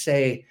have to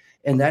say,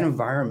 in that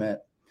environment,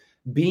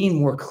 being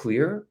more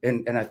clear,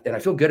 and I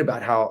feel good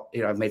about how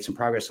I've made some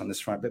progress on this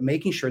front, but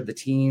making sure the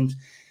teams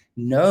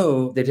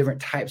know the different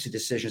types of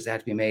decisions that have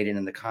to be made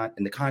in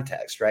the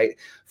context, right?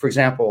 For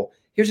example,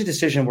 here's a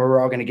decision where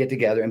we're all going to get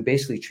together and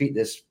basically treat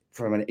this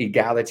from an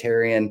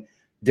egalitarian,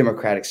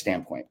 democratic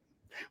standpoint.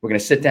 We're going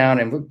to sit down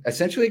and we're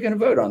essentially going to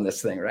vote on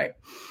this thing, right?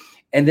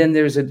 And then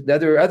there's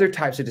other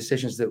types of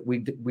decisions that we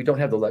don't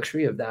have the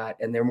luxury of that,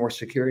 and they're more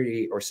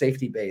security or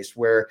safety based,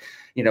 where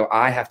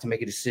I have to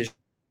make a decision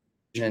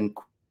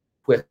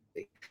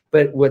quickly.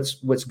 But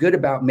what's good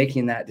about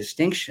making that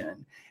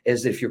distinction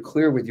is that if you're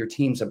clear with your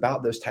teams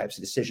about those types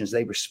of decisions,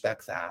 they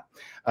respect that,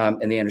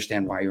 and they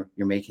understand why you're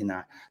making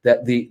that.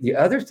 That the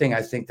other thing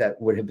I think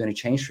that would have been a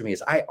change for me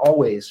is,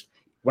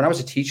 when I was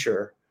a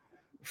teacher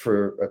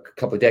for a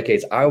couple of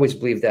decades, I always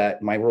believed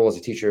that my role as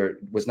a teacher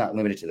was not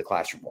limited to the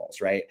classroom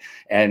walls, right?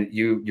 And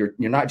you're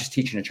not just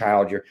teaching a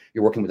child, you're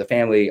working with a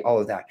family, all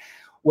of that.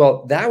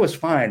 Well, that was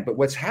fine, but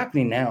what's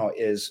happening now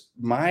is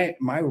my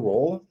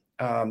role,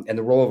 and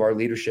the role of our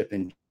leadership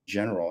in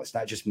general, it's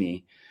not just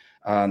me,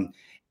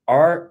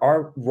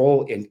 our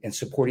role in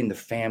supporting the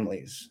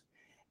families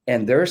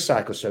and their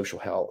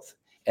psychosocial health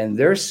and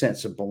their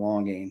sense of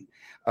belonging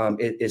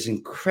is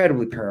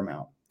incredibly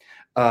paramount.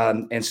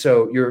 And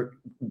so you're,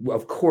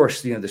 of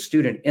course, the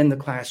student in the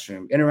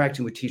classroom,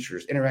 interacting with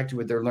teachers, interacting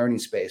with their learning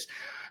space,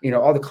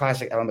 all the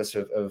classic elements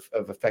of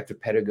effective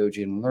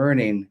pedagogy and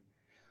learning.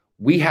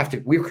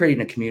 We're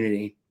creating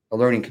a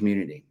learning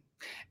community.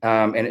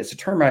 And it's a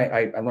term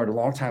I learned a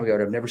long time ago,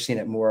 and I've never seen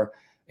it more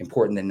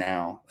important than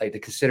now. Like, to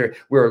consider,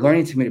 we're a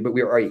learning community, but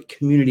we are a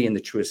community in the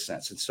truest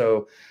sense. And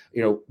so,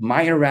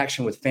 my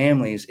interaction with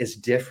families is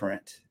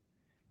different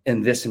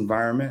in this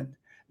environment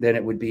than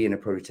it would be in a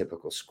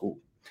prototypical school.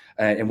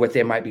 And what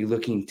they might be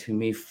looking to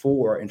me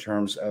for in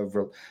terms of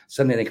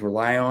something they can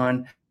rely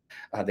on,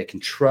 they can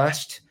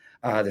trust,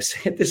 the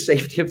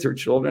safety of their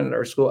children at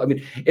our school. I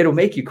mean, it'll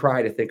make you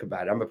cry to think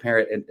about it. I'm a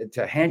parent, and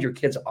to hand your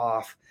kids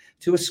off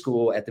to a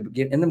school at the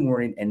beginning in the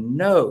morning and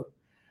know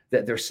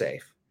that they're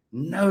safe.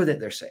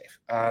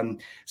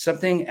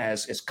 Something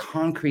as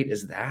concrete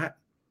as that.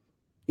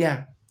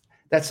 Yeah,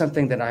 that's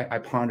something that I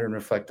ponder and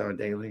reflect on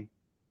daily.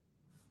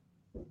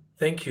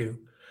 Thank you.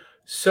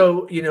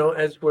 So,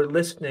 as we're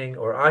listening,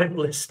 or I'm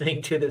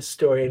listening to this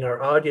story and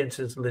our audience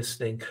is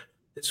listening,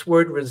 this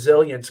word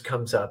resilience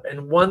comes up.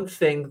 And one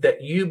thing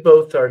that you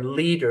both are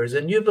leaders,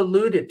 and you've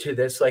alluded to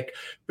this, like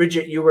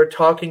Bridget, you were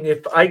talking,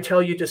 if I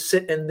tell you to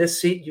sit in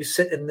this seat, you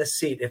sit in this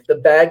seat. If the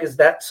bag is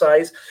that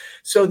size.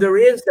 So there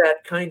is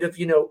that kind of,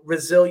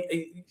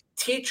 resilient.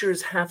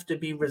 Teachers have to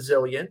be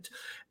resilient.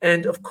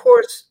 And of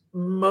course,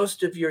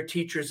 most of your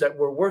teachers that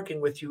were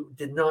working with you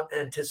did not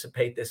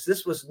anticipate this.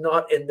 This was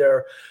not in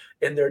their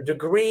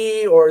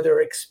degree or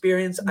their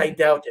experience. I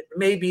doubt it.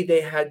 Maybe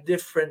they had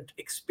different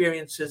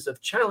experiences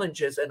of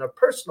challenges at a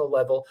personal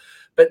level,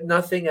 but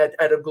nothing at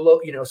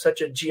a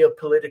such a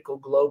geopolitical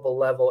global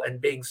level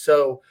and being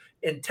so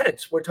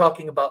intense. We're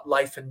talking about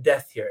life and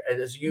death here. And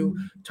as you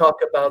talk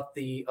about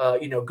the,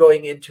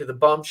 going into the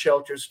bomb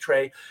shelters,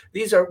 Trey,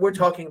 we're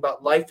talking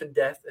about life and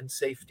death and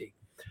safety.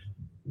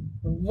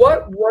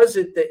 What was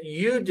it that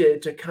you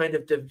did to kind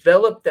of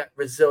develop that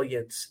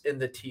resilience in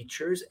the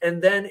teachers?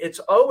 And then it's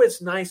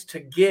always nice to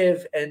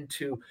give and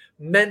to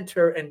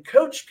mentor and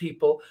coach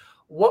people.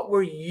 What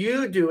were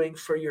you doing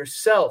for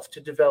yourself to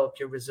develop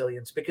your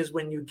resilience? Because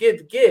when you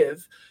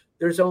give,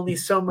 there's only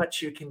so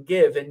much you can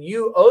give. And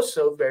you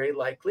also, very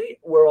likely,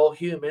 we're all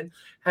human,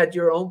 had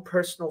your own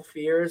personal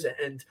fears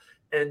and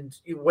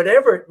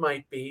whatever it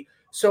might be.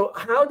 So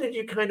how did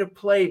you kind of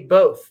play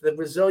both the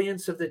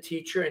resilience of the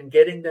teacher and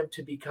getting them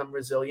to become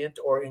resilient,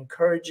 or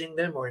encouraging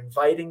them or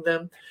inviting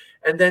them,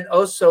 and then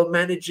also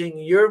managing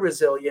your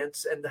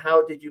resilience? And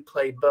how did you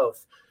play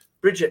both?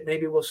 Bridget,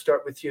 maybe we'll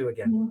start with you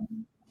again.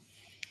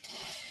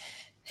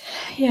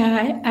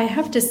 Yeah, I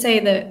have to say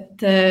that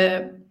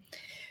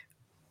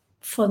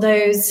for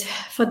those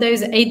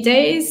 8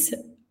 days,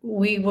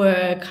 we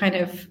were kind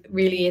of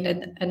really in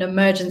an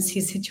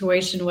emergency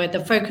situation where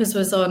the focus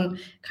was on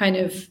kind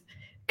of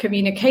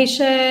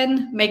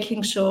communication,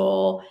 making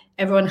sure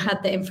everyone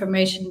had the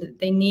information that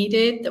they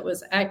needed that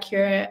was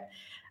accurate.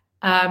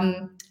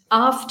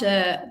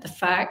 After the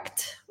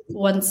fact,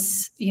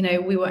 once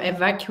we were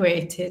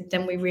evacuated,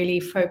 then we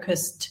really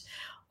focused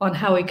on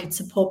how we could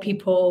support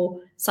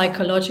people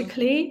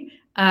psychologically,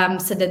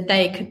 so that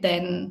they could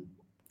then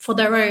for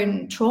their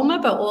own trauma,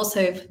 but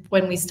also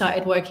when we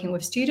started working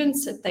with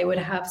students, that they would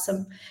have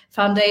some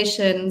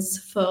foundations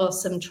for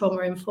some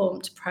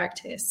trauma-informed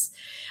practice.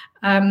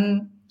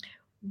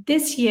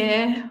 This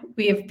year,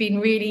 we have been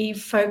really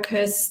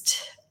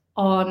focused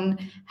on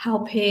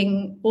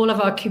helping all of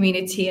our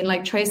community, and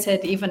like Trey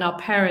said, even our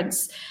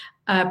parents,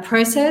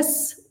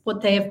 process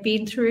what they have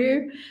been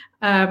through,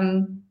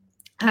 and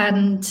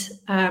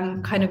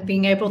kind of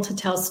being able to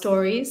tell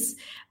stories.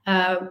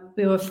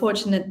 We were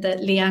fortunate that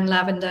Leanne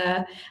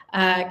Lavender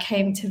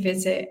came to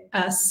visit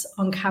us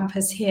on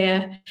campus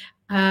here,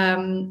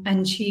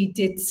 and she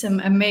did some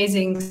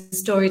amazing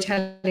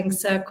storytelling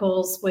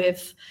circles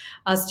with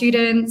our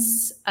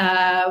students,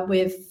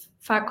 with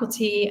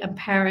faculty and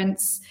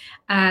parents.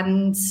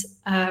 And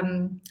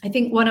I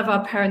think one of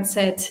our parents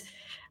said,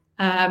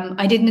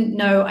 I didn't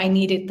know I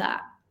needed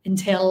that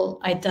until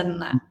I'd done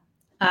that.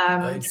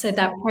 So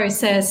that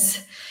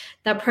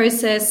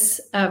process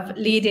of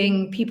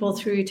leading people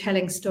through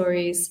telling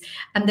stories,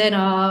 and then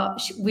our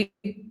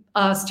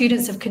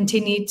students have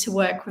continued to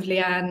work with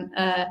Leanne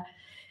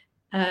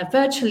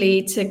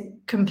virtually to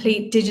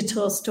complete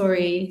digital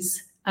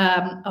stories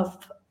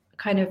of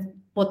kind of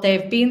what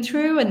they've been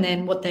through and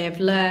then what they have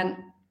learned.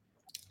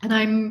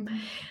 And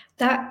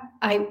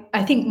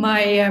I think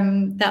my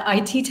the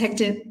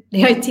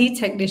IT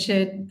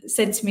technician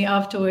said to me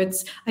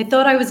afterwards, I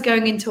thought I was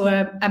going into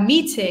a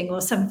meeting or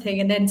something,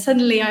 and then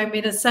suddenly I'm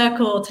in a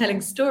circle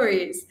telling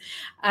stories.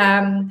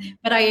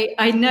 But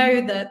I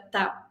know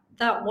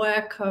that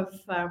work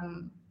of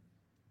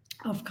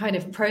kind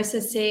of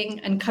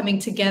processing and coming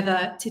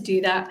together to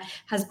do that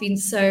has been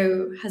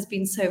so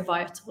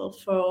vital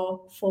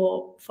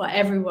for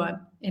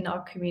everyone in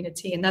our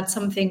community, and that's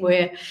something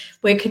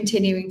we're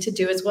continuing to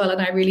do as well.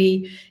 And I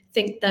really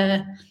think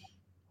the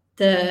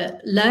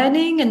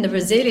learning and the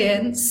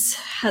resilience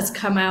has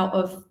come out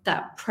of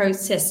that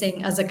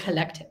processing as a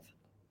collective.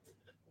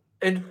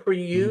 And for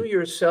you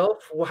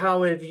yourself,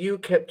 how have you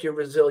kept your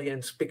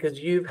resilience? Because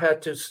you've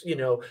had to,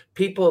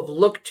 people have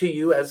looked to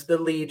you as the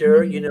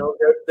leader.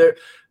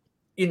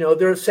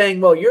 They're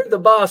saying, well, you're the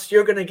boss,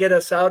 you're going to get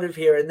us out of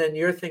here. And then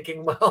you're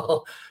thinking,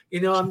 well,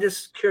 I'm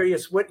just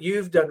curious what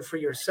you've done for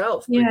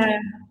yourself.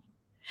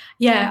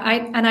 Yeah.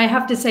 I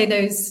have to say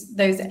those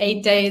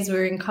 8 days we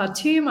were in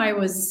Khartoum, I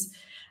was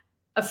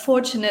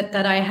fortunate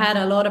that I had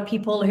a lot of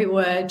people who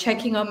were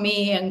checking on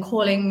me and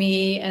calling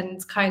me,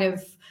 and kind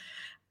of,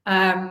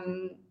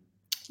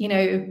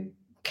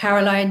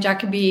 Caroline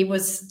Jacoby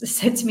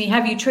said to me,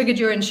 have you triggered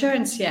your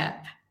insurance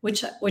yet?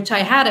 Which I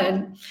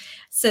hadn't.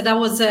 So that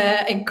was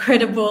an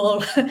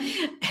incredible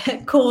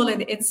call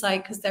and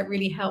insight, because that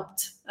really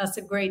helped us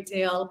a great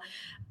deal.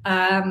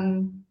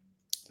 But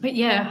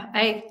yeah,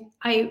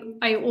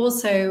 I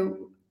also,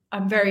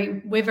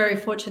 we're very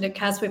fortunate,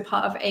 Kaz, we're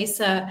part of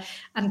ASA,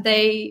 and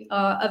they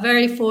are a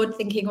very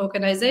forward-thinking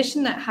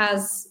organization that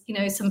has,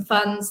 some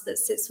funds that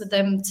sits with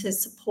them to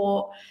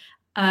support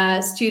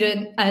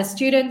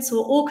students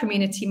or all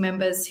community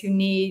members who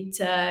need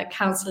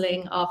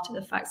counseling after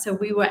the fact. So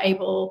we were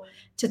able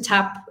to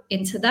tap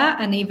into that,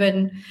 and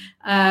even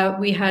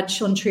we had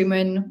Sean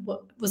Truman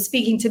was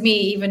speaking to me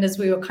even as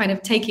we were kind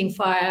of taking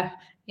fire,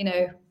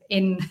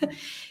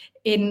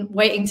 in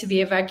waiting to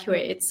be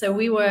evacuated. So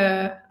we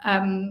were,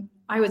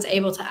 I was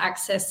able to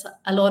access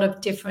a lot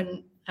of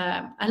different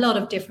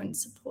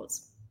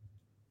supports.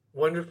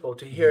 Wonderful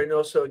to hear. And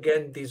also,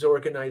 again, these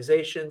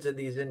organizations and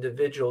these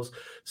individuals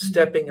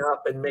stepping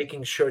up and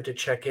making sure to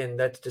check in,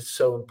 that's just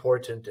so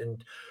important.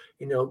 And,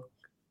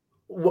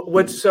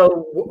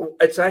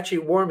 it's actually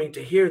warming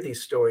to hear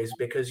these stories,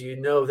 because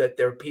that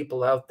there are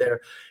people out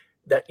there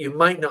that you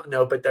might not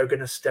know, but they're going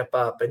to step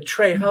up. And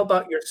Trey, how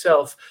about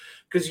yourself?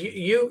 Because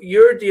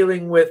you're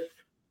dealing with,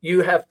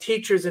 you have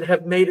teachers that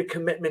have made a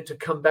commitment to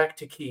come back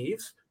to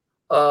Kyiv.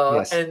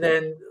 Yes. And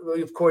then,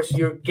 of course,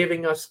 you're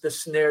giving us the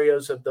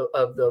scenarios of the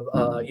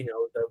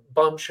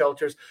bomb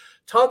shelters.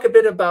 Talk a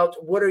bit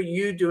about what are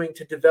you doing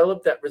to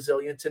develop that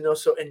resilience, and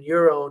also in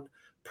your own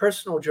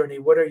personal journey,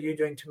 what are you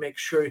doing to make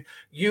sure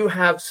you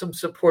have some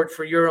support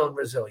for your own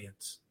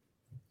resilience?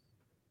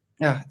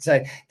 Yeah,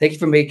 so thank you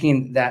for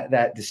making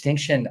that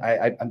distinction.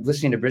 I'm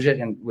listening to Bridget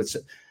and with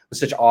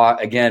such awe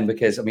again,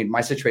 because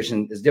my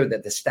situation is different.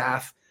 That the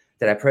staff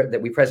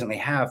that we presently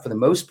have, for the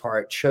most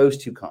part, chose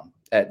to come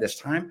at this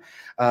time.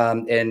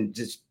 And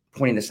just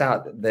pointing this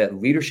out, the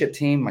leadership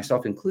team,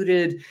 myself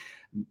included,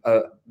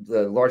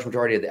 the large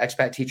majority of the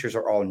expat teachers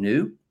are all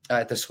new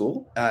at the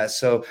school.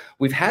 So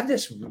we've had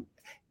this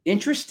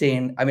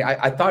interesting,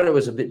 I thought it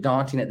was a bit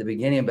daunting at the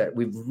beginning, but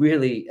we've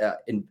really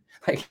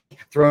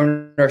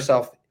thrown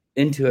ourselves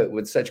into it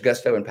with such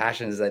gusto and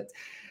passion, is that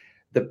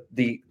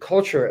the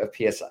culture of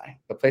PSI,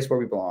 a place where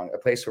we belong, a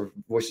place where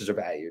voices are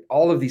valued,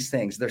 all of these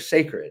things, they're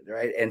sacred,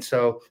 right? And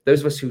so those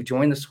of us who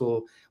joined the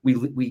school,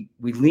 we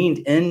leaned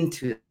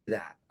into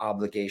that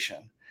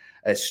obligation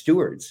as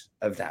stewards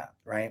of that,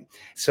 right?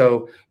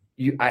 So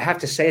I have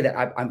to say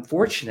that I'm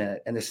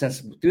fortunate in the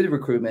sense, through the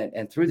recruitment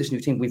and through this new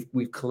team,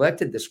 we've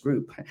collected this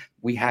group,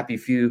 we happy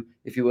few,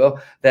 if you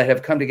will, that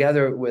have come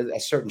together with a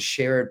certain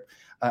shared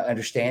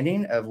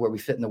understanding of where we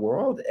fit in the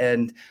world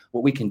and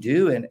what we can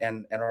do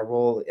and our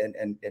role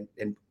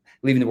in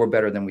leaving the world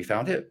better than we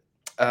found it.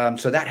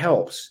 So that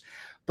helps.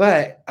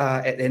 But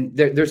and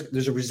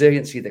there's a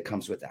resiliency that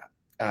comes with that.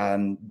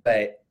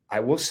 But I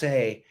will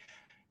say,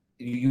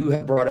 you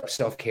have brought up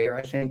self-care.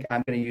 I think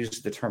I'm going to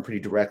use the term pretty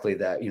directly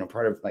that,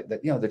 part of like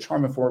the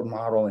charm informed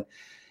model, and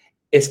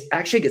it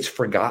actually gets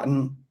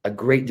forgotten a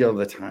great deal of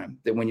the time,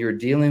 that when you're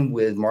dealing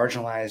with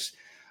marginalized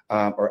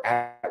or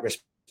at-risk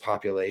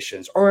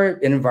populations or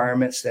in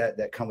environments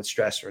that come with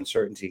stress or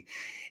uncertainty,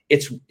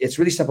 it's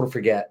really simple to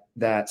forget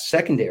that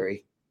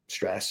secondary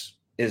stress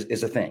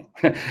is a thing.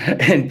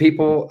 And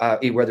people,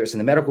 whether it's in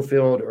the medical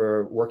field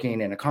or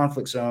working in a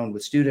conflict zone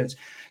with students,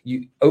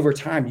 over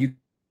time, you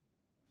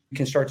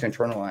can start to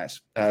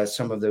internalize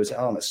some of those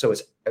elements. So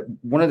it's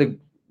one of the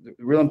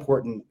real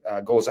important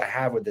goals I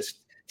have with this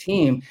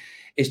team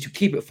is to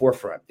keep it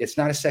forefront. It's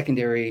not a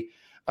secondary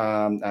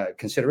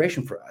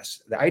consideration for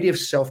us. The idea of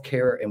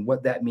self-care and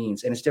what that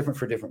means, and it's different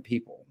for different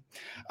people.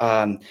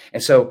 And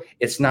so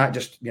it's not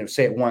just,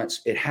 say it once.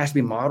 It has to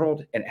be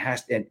modeled, and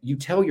and you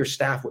tell your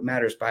staff what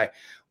matters by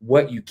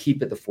what you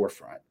keep at the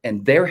forefront,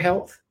 and their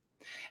health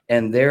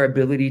and their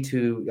ability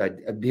to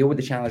deal with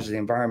the challenges of the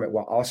environment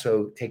while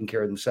also taking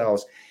care of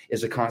themselves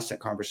is a constant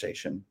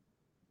conversation.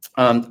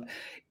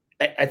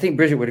 I think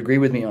Bridget would agree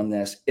with me on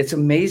this. It's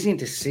amazing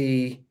to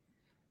see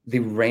the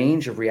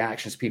range of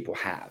reactions people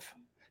have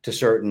to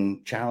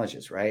certain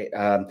challenges, right?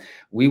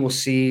 We will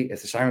see,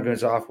 if the siren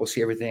goes off, we'll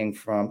see everything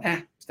from,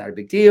 it's not a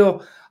big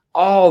deal,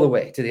 all the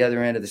way to the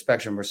other end of the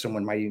spectrum where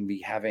someone might even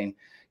be having,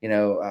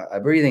 a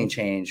breathing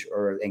change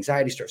or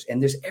anxiety starts.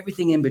 And there's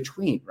everything in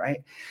between,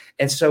 right?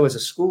 And so as a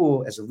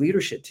school, as a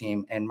leadership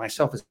team, and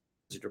myself as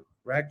a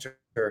director,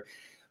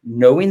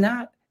 knowing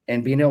that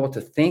and being able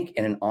to think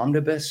in an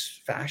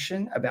omnibus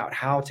fashion about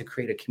how to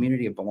create a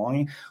community of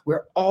belonging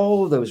where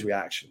all of those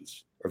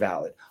reactions are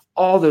valid,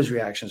 all those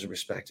reactions are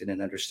respected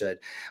and understood.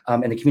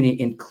 And the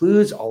community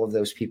includes all of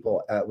those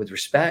people with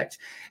respect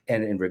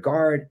and in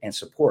regard and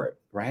support,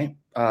 right?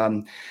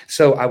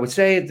 So I would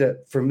say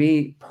that for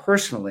me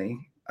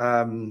personally,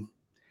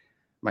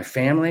 my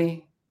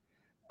family,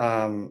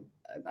 I'm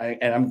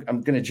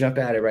going to jump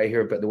at it right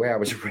here, but the way I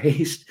was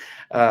raised,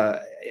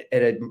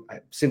 at a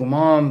single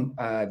mom,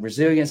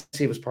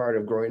 resiliency was part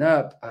of growing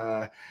up.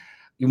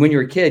 When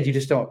you're a kid,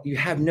 you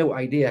have no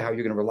idea how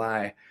you're going to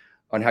rely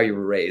on how you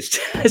were raised.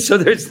 So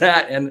there's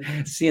that, and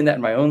seeing that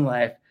in my own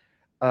life.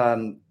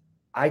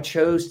 I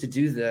chose to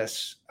do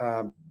this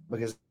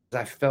because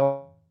I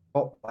felt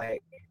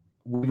like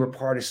we were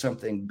part of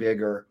something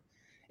bigger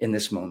in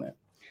this moment.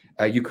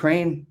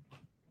 Ukraine,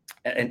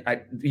 and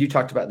you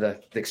talked about the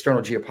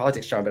external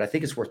geopolitics, John, but I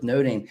think it's worth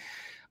noting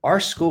our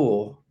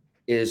school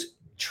is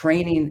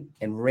training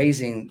and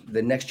raising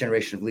the next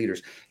generation of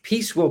leaders.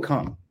 Peace will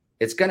come.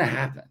 It's going to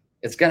happen.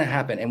 It's going to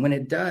happen. And when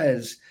it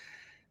does,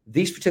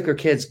 these particular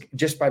kids,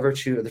 just by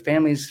virtue of the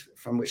families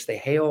from which they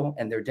hail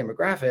and their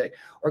demographic,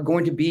 are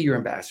going to be your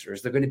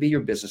ambassadors. They're going to be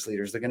your business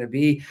leaders. They're going to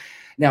be,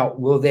 now,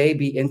 will they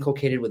be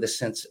inculcated with a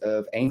sense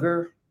of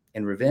anger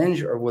and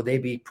revenge, or will they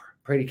be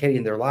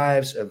predicating their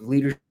lives of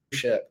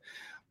leadership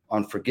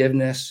on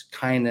forgiveness,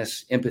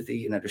 kindness,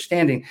 empathy, and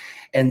understanding?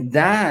 And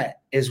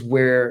that is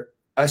where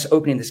us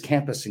opening this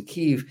campus in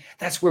Kyiv,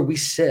 that's where we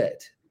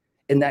sit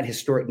in that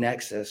historic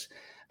nexus,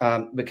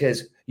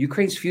 because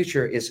Ukraine's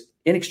future is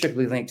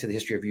inextricably linked to the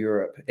history of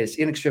Europe. It's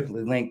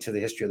inextricably linked to the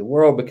history of the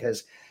world,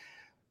 because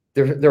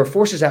there are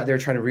forces out there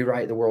trying to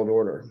rewrite the world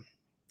order.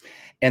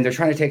 And they're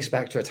trying to take us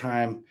back to a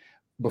time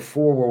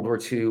before World War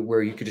II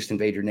where you could just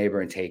invade your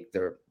neighbor and take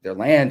their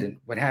land and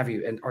what have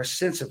you. And our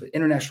sense of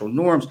international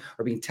norms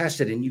are being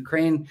tested, and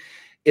Ukraine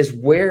is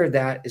where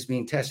that is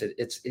being tested.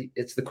 It's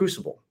the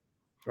crucible,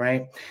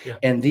 right? Yeah.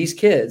 And these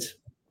kids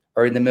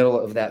are in the middle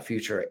of that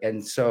future.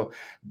 And so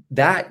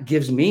that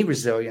gives me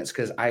resilience,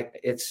 because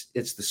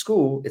it's the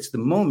school, it's the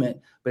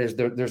moment, but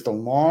there's the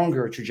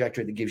longer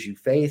trajectory that gives you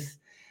faith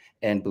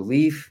and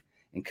belief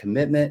and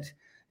commitment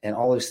and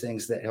all those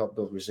things that help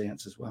build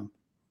resilience as well.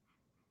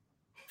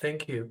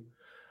 Thank you.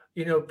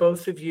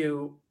 Both of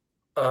you,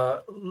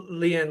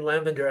 Leanne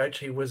Lavender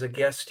actually was a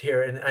guest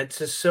here, and it's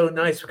just so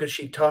nice because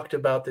she talked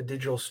about the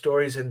digital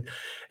stories, and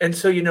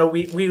so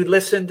we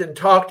listened and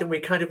talked and we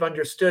kind of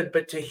understood,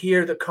 but to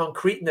hear the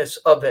concreteness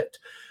of it,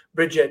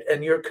 Bridget,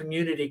 and your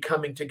community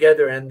coming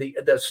together, and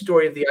the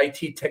story of the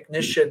IT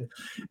technician,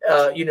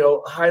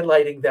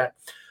 highlighting that.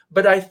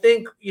 But I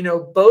think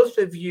both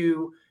of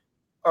you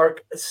are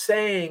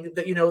saying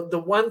that, the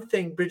one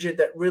thing, Bridget,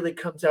 that really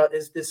comes out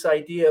is this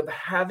idea of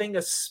having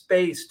a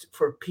space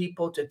for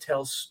people to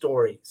tell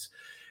stories.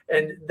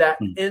 And that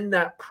in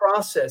that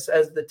process,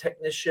 as the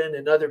technician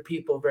and other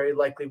people very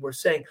likely were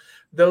saying,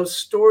 those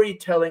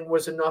storytelling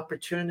was an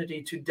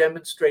opportunity to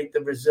demonstrate the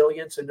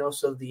resilience and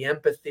also the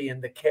empathy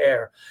and the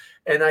care.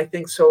 And I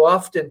think so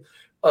often,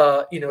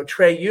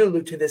 Trey, you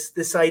allude to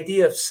this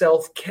idea of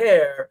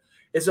self-care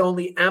is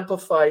only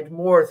amplified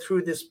more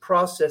through this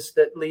process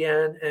that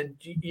Leanne and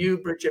you,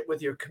 Bridget,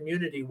 with your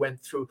community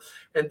went through.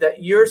 And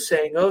that you're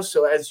saying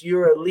also, as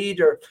you're a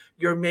leader,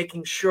 you're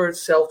making sure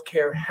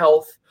self-care,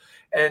 health,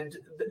 and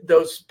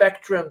those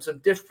spectrums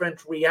of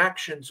different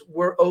reactions,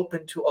 we're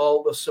open to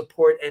all, will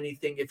support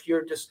anything. If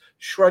you're just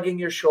shrugging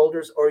your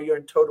shoulders or you're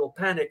in total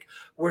panic,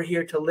 we're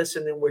here to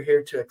listen and we're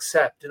here to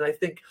accept. And I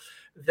think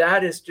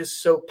that is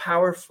just so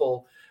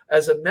powerful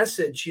as a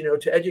message,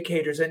 to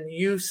educators, and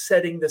you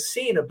setting the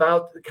scene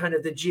about the kind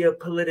of the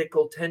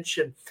geopolitical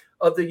tension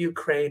of the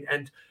Ukraine.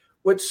 And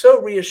what's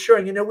so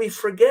reassuring, we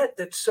forget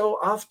that so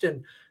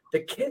often the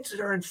kids that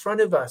are in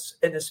front of us,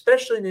 and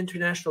especially in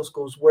international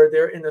schools where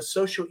they're in a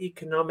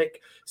socioeconomic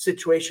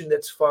situation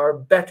that's far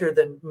better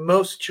than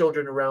most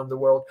children around the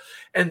world,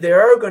 and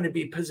there are going to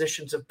be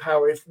positions of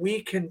power, if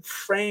we can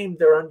frame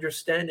their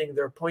understanding,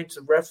 their points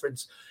of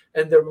reference,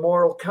 and their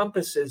moral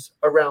compasses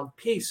around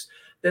peace,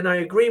 then I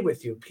agree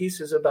with you.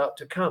 Peace is about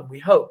to come, we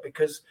hope,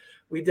 because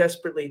we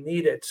desperately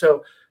need it.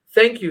 So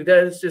thank you.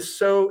 That is just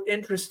so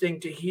interesting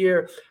to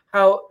hear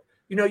how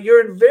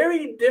you're in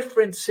very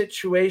different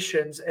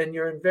situations and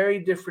you're in very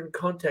different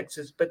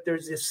contexts, but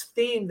there's this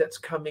theme that's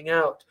coming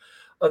out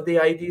of the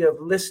idea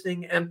of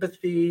listening,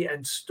 empathy,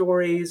 and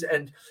stories,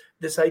 and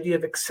this idea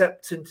of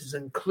acceptance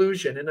and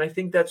inclusion. And I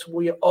think that's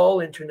we all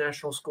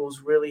international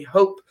schools really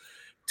hope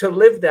to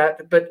live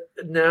that. But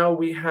now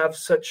we have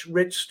such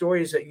rich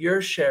stories that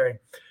you're sharing.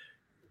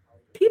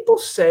 People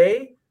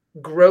say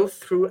growth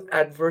through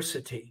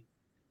adversity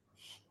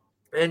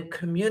and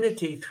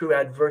community through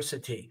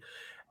adversity.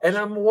 And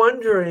I'm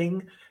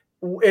wondering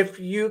if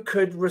you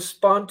could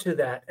respond to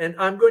that. And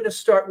I'm going to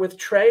start with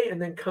Trey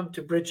and then come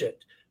to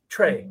Bridget.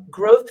 Trey,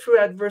 growth through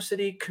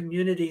adversity,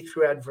 community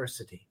through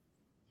adversity.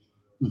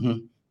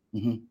 Mm-hmm.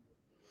 Mm-hmm.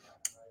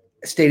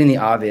 Stating the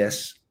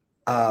obvious,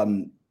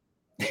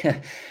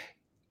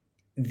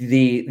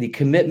 the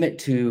commitment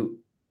to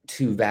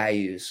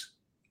values,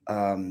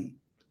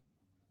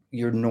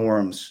 your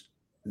norms,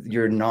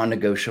 your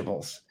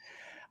non-negotiables.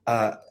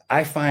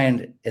 I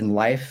find in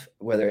life,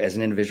 whether as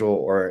an individual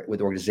or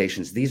with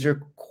organizations, these are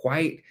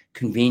quite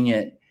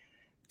convenient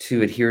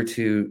to adhere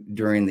to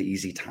during the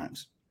easy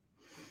times.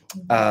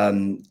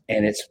 And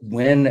it's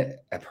when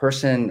a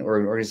person or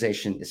an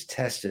organization is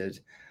tested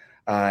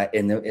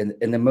in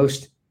the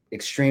most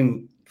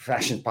extreme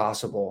fashion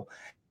possible,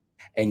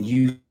 and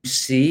you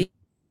see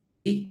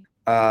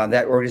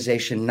that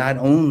organization not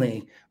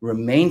only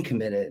remain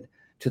committed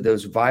to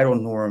those vital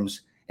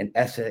norms and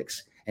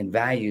ethics and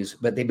values,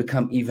 but they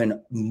become even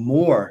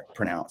more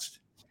pronounced.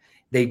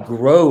 They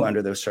grow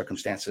under those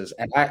circumstances.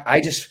 And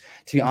I just,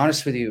 to be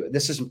honest with you,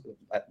 this is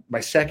my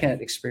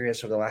second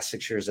experience over the last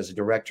 6 years as a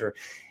director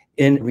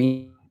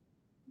in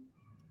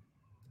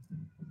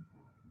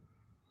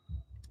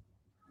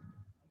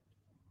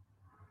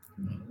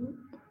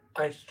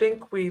I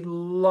think we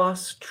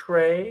lost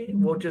Trey.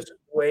 We'll just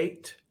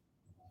wait.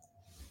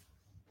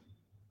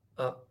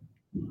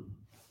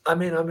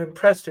 I'm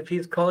impressed if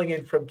he's calling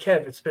in from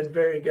Kyiv. It's been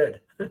very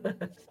good.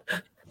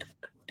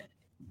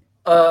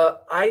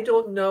 I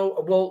don't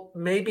know. Well,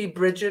 maybe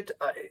Bridget,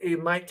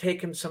 it might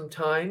take him some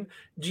time.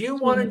 Do you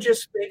want to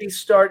just maybe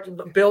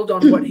build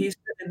on what he said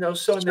and then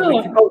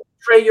we can,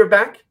 Trey, you're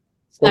back?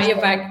 Now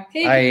you're back.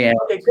 I am.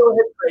 Okay, go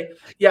ahead, Trey.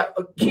 Yeah,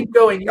 keep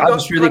going. You I'll got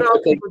just really cut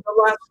out quickly, for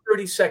the last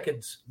 30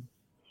 seconds.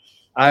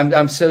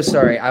 I'm so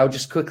sorry. I'll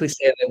just quickly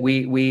say that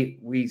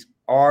we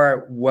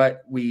are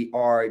what we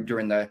are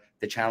during the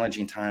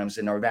challenging times,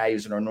 and our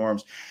values and our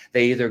norms,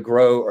 they either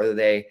grow or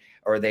they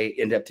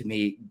end up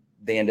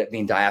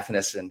being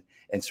diaphanous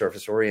and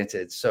surface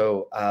oriented.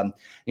 So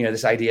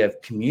this idea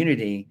of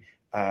community,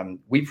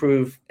 we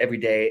prove every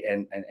day,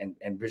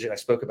 and Bridget, I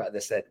spoke about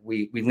this, that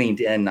we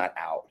leaned in, not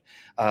out.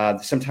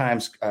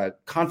 Sometimes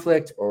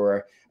conflict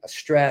or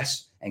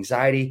stress,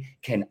 anxiety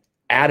can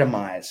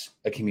atomize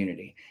a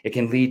community. It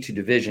can lead to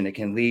division. It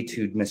can lead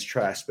to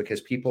mistrust,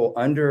 because people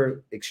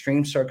under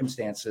extreme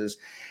circumstances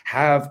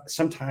have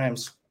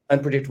sometimes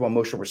unpredictable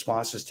emotional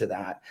responses to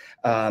that.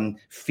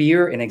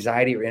 Fear and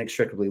anxiety are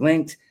inextricably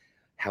linked.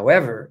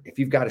 However, if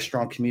you've got a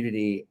strong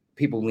community,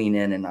 people lean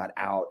in and not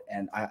out.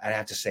 And I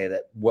have to say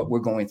that what we're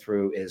going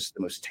through is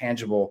the most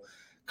tangible,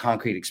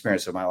 concrete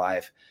experience of my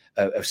life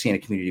of seeing a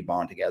community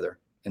bond together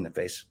in the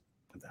face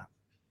of that.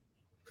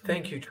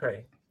 Thank you,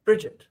 Trey.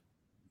 Bridget.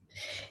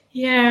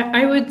 Yeah,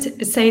 I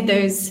would say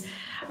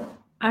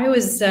I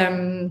was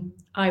and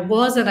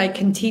I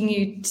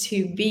continue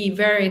to be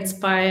very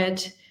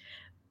inspired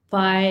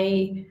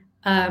by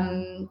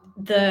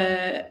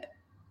the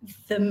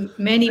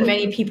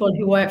many people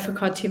who work for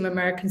Khartoum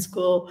American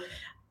School,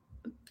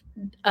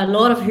 a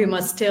lot of whom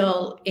are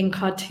still in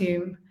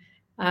Khartoum.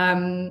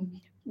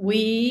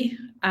 We,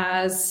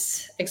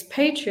 as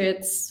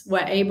expatriates,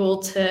 were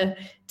able to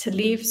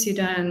leave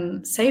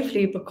Sudan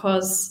safely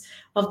because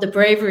of the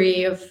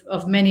bravery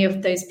of many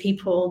of those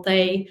people.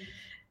 They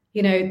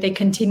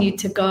continued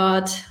to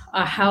guard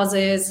our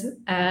houses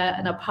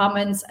and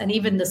apartments, and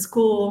even the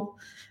school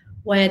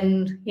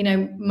when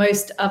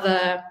most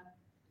other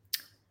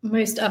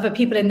most other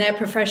people in their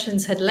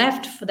professions had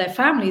left for their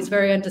families,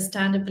 very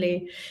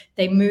understandably.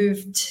 They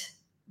moved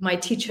my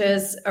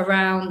teachers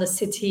around the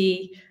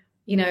city,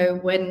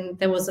 when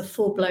there was a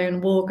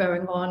full-blown war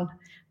going on,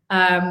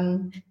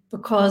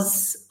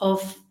 because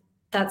of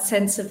that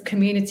sense of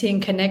community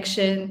and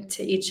connection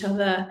to each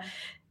other.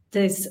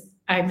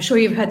 I'm sure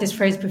you've heard this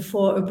phrase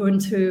before,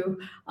 Ubuntu,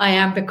 I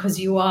am because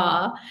you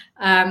are.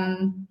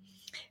 And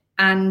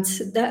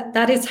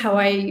that is how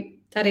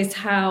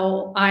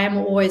I am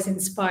always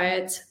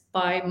inspired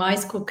by my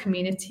school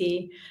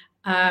community.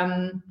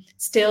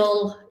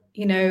 Still,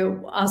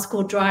 our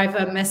school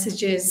driver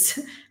messages,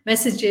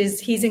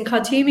 he's in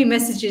Khartoum, he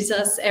messages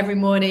us every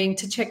morning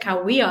to check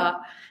how we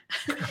are,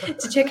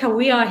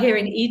 here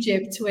in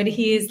Egypt when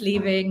he is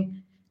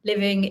living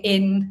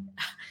in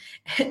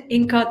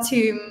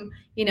Khartoum,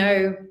 in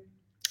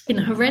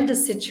a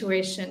horrendous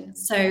situation.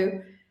 So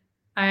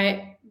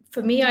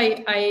for me,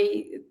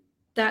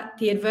 that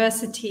the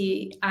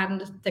adversity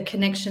and the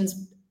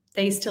connections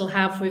they still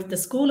have with the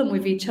school and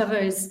with each other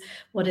is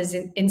what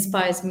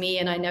inspires me,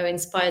 and I know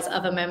inspires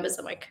other members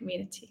of my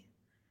community.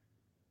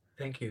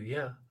 Thank you.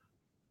 Yeah.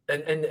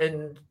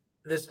 And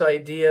this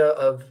idea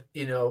of,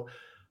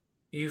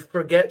 you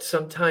forget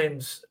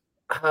sometimes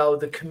how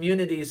the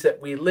communities that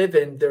we live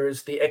in, there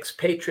is the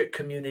expatriate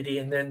community,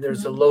 and then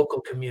there's a local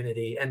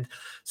community. And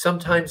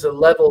sometimes the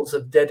levels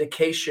of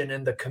dedication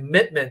and the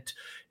commitment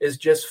is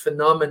just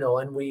phenomenal.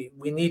 And we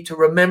need to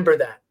remember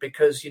that,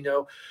 because,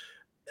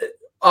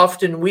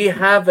 often we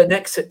have an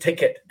exit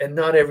ticket and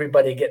not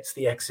everybody gets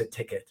the exit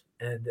ticket.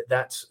 And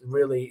that's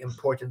really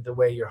important, the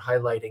way you're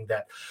highlighting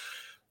that.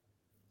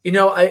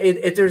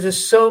 There's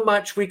just so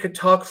much we could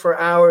talk for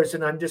hours,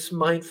 and I'm just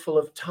mindful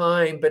of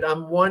time, but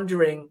I'm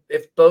wondering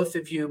if both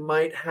of you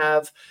might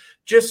have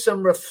just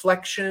some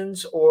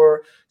reflections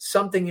or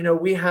something.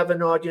 We have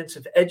an audience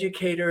of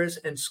educators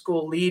and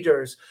school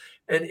leaders,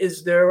 and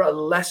is there a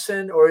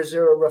lesson or is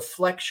there a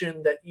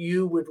reflection that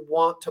you would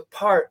want to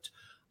part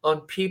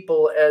on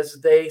people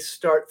as they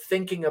start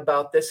thinking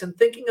about this and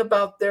thinking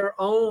about their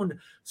own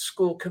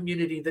school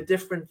community, the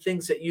different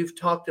things that you've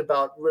talked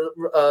about,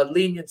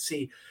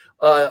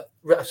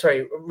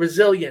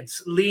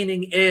 resilience,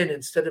 leaning in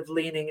instead of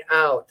leaning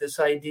out, this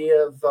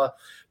idea of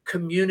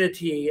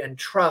community and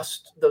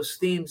trust, those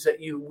themes that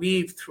you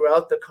weave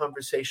throughout the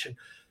conversation.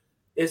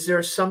 Is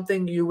there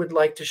something you would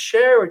like to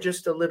share, or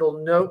just a little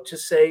note to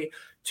say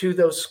to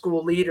those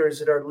school leaders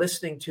that are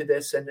listening to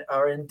this and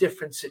are in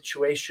different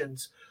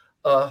situations?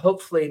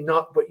 Hopefully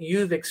not what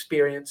you've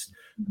experienced.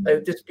 It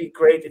would just be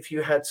great if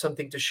you had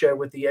something to share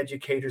with the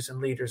educators and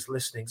leaders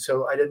listening.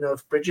 So I don't know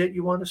if Bridget,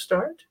 you want to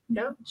start?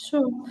 Yeah,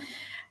 sure.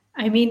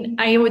 I mean,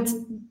 I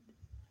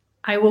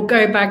will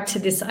go back to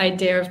this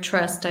idea of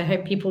trust. I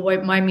hope people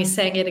won't mind me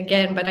saying it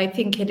again, but I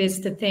think it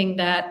is the thing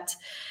that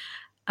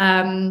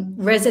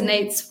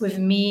resonates with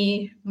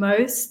me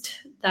most,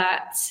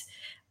 that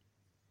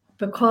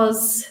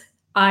because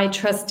I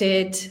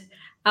trusted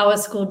our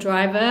school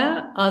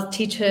driver, our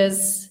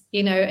teachers,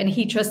 and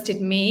he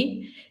trusted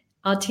me,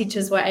 our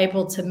teachers were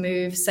able to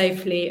move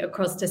safely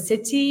across the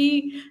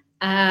city.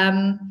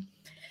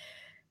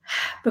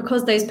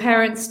 Because those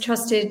parents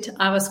trusted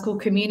our school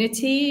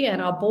community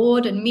and our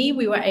board and me,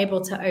 we were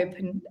able to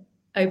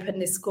open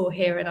this school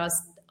here, and our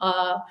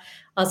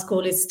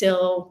school is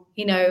still,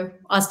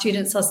 our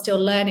students are still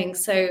learning.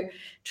 So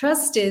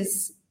trust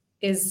is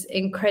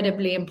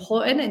incredibly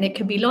important, and it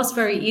can be lost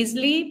very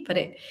easily, but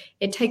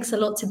it takes a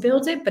lot to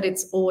build it, but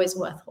it's always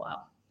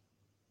worthwhile.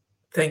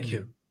 Thank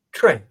you.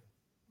 Trey.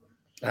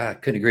 I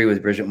couldn't agree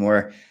with Bridget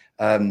more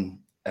on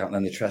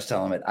the trust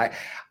element.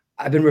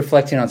 I've been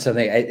reflecting on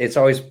something. It's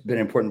always been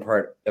an important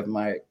part of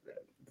my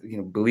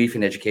belief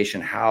in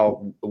education,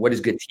 what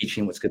is good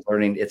teaching, what's good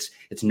learning.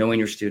 It's knowing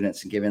your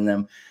students and giving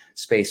them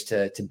space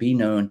to be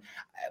known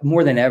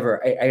more than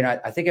ever.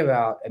 I think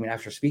about,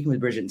 after speaking with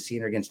Bridget and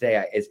seeing her again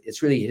today,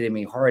 it's really hitting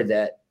me hard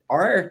that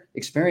our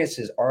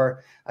experiences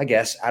are, I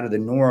guess, out of the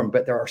norm,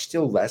 but there are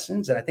still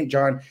lessons. And I think,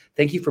 John,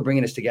 thank you for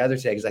bringing us together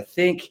today, because I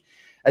think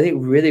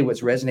really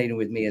what's resonating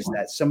with me is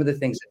that some of the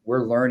things that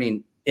we're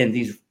learning in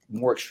these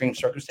more extreme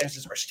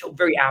circumstances are still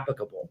very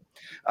applicable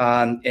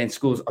in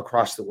schools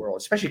across the world,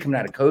 especially coming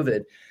out of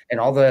COVID and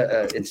all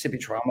the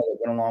incipient trauma that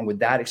went along with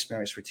that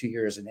experience for 2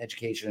 years in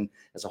education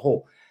as a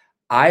whole.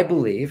 I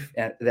believe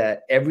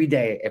that every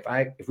day,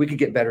 if we could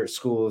get better at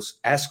schools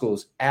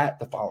at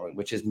the following,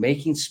 which is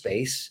making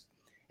space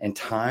and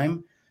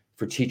time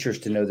for teachers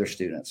to know their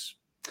students,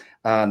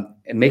 and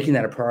making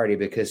that a priority,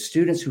 because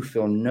students who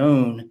feel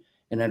known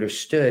and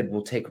understood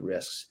will take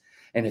risks.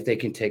 And if they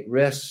can take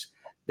risks,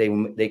 they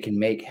can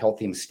make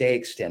healthy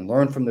mistakes and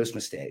learn from those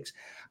mistakes.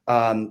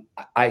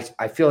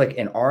 I feel like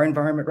in our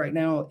environment right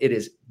now, it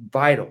is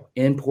vital,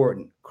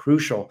 important,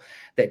 crucial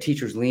that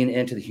teachers lean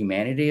into the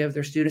humanity of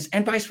their students,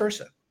 and vice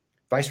versa,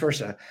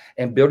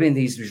 and building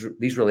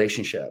these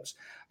relationships,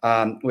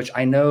 which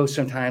I know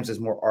sometimes is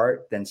more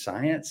art than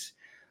science,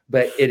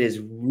 but it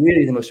is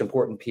really the most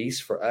important piece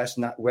for us,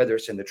 not whether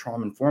it's in the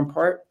trauma-informed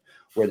part,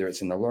 whether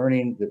it's in the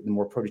learning, the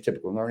more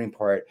prototypical learning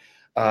part,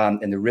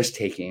 and the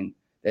risk-taking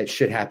that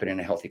should happen in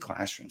a healthy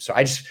classroom. So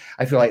I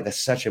feel like that's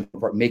such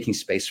important, making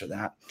space for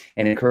that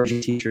and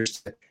encouraging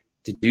teachers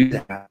to do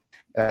that.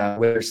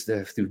 Whether it's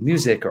through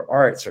music or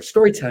arts or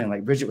storytelling,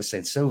 like Bridget was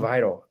saying, so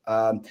vital.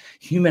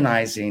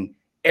 Humanizing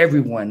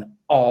everyone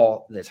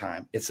all the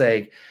time. It's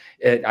like,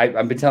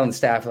 I've been telling the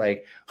staff,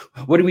 like,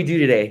 what do we do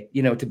today,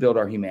 to build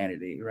our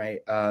humanity, right?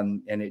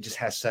 And it just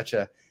has such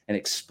an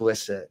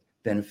explicit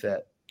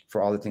benefit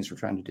for all the things we're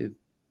trying to do.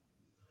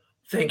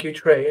 Thank you,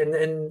 Trey.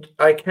 And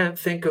I can't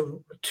think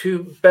of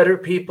two better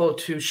people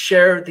to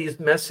share these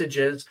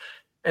messages.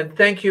 And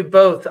thank you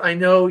both. I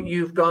know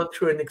you've gone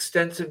through an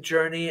extensive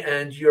journey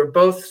and you're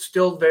both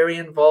still very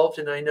involved,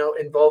 and I know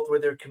involved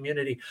with your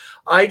community.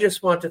 I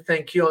just want to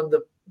thank you on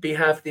the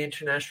behalf of the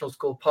International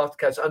School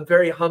Podcast. I'm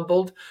very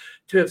humbled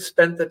to have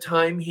spent the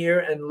time here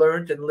and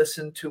learned and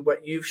listened to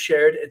what you've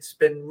shared. It's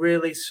been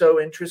really so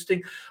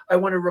interesting. I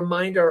want to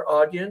remind our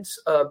audience,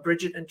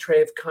 Bridget and Trey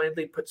have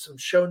kindly put some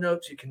show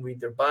notes. You can read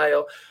their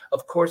bio.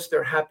 Of course,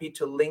 they're happy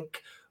to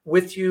link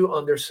with you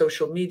on their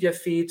social media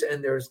feeds,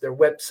 and there's their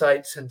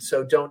websites. And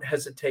so don't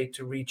hesitate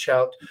to reach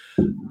out.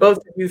 Both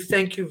of you,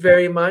 thank you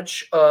very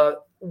much.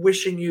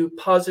 Wishing you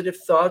positive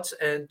thoughts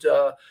and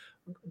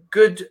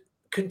good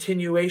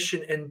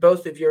continuation in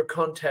both of your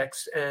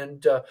contexts.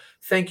 And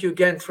thank you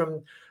again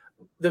from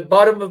the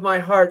bottom of my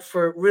heart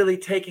for really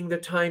taking the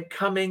time,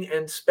 coming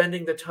and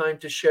spending the time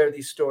to share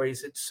these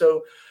stories. It's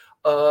so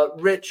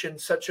rich and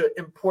such an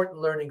important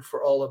learning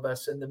for all of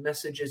us. And the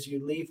messages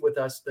you leave with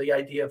us, the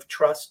idea of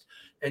trust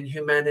and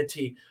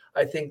humanity,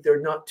 I think they're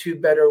not two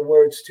better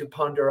words to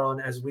ponder on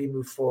as we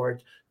move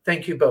forward.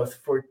 Thank you both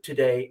for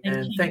today.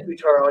 Thank you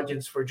to our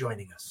audience for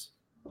joining us.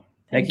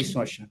 Thank you so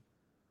much, Sean.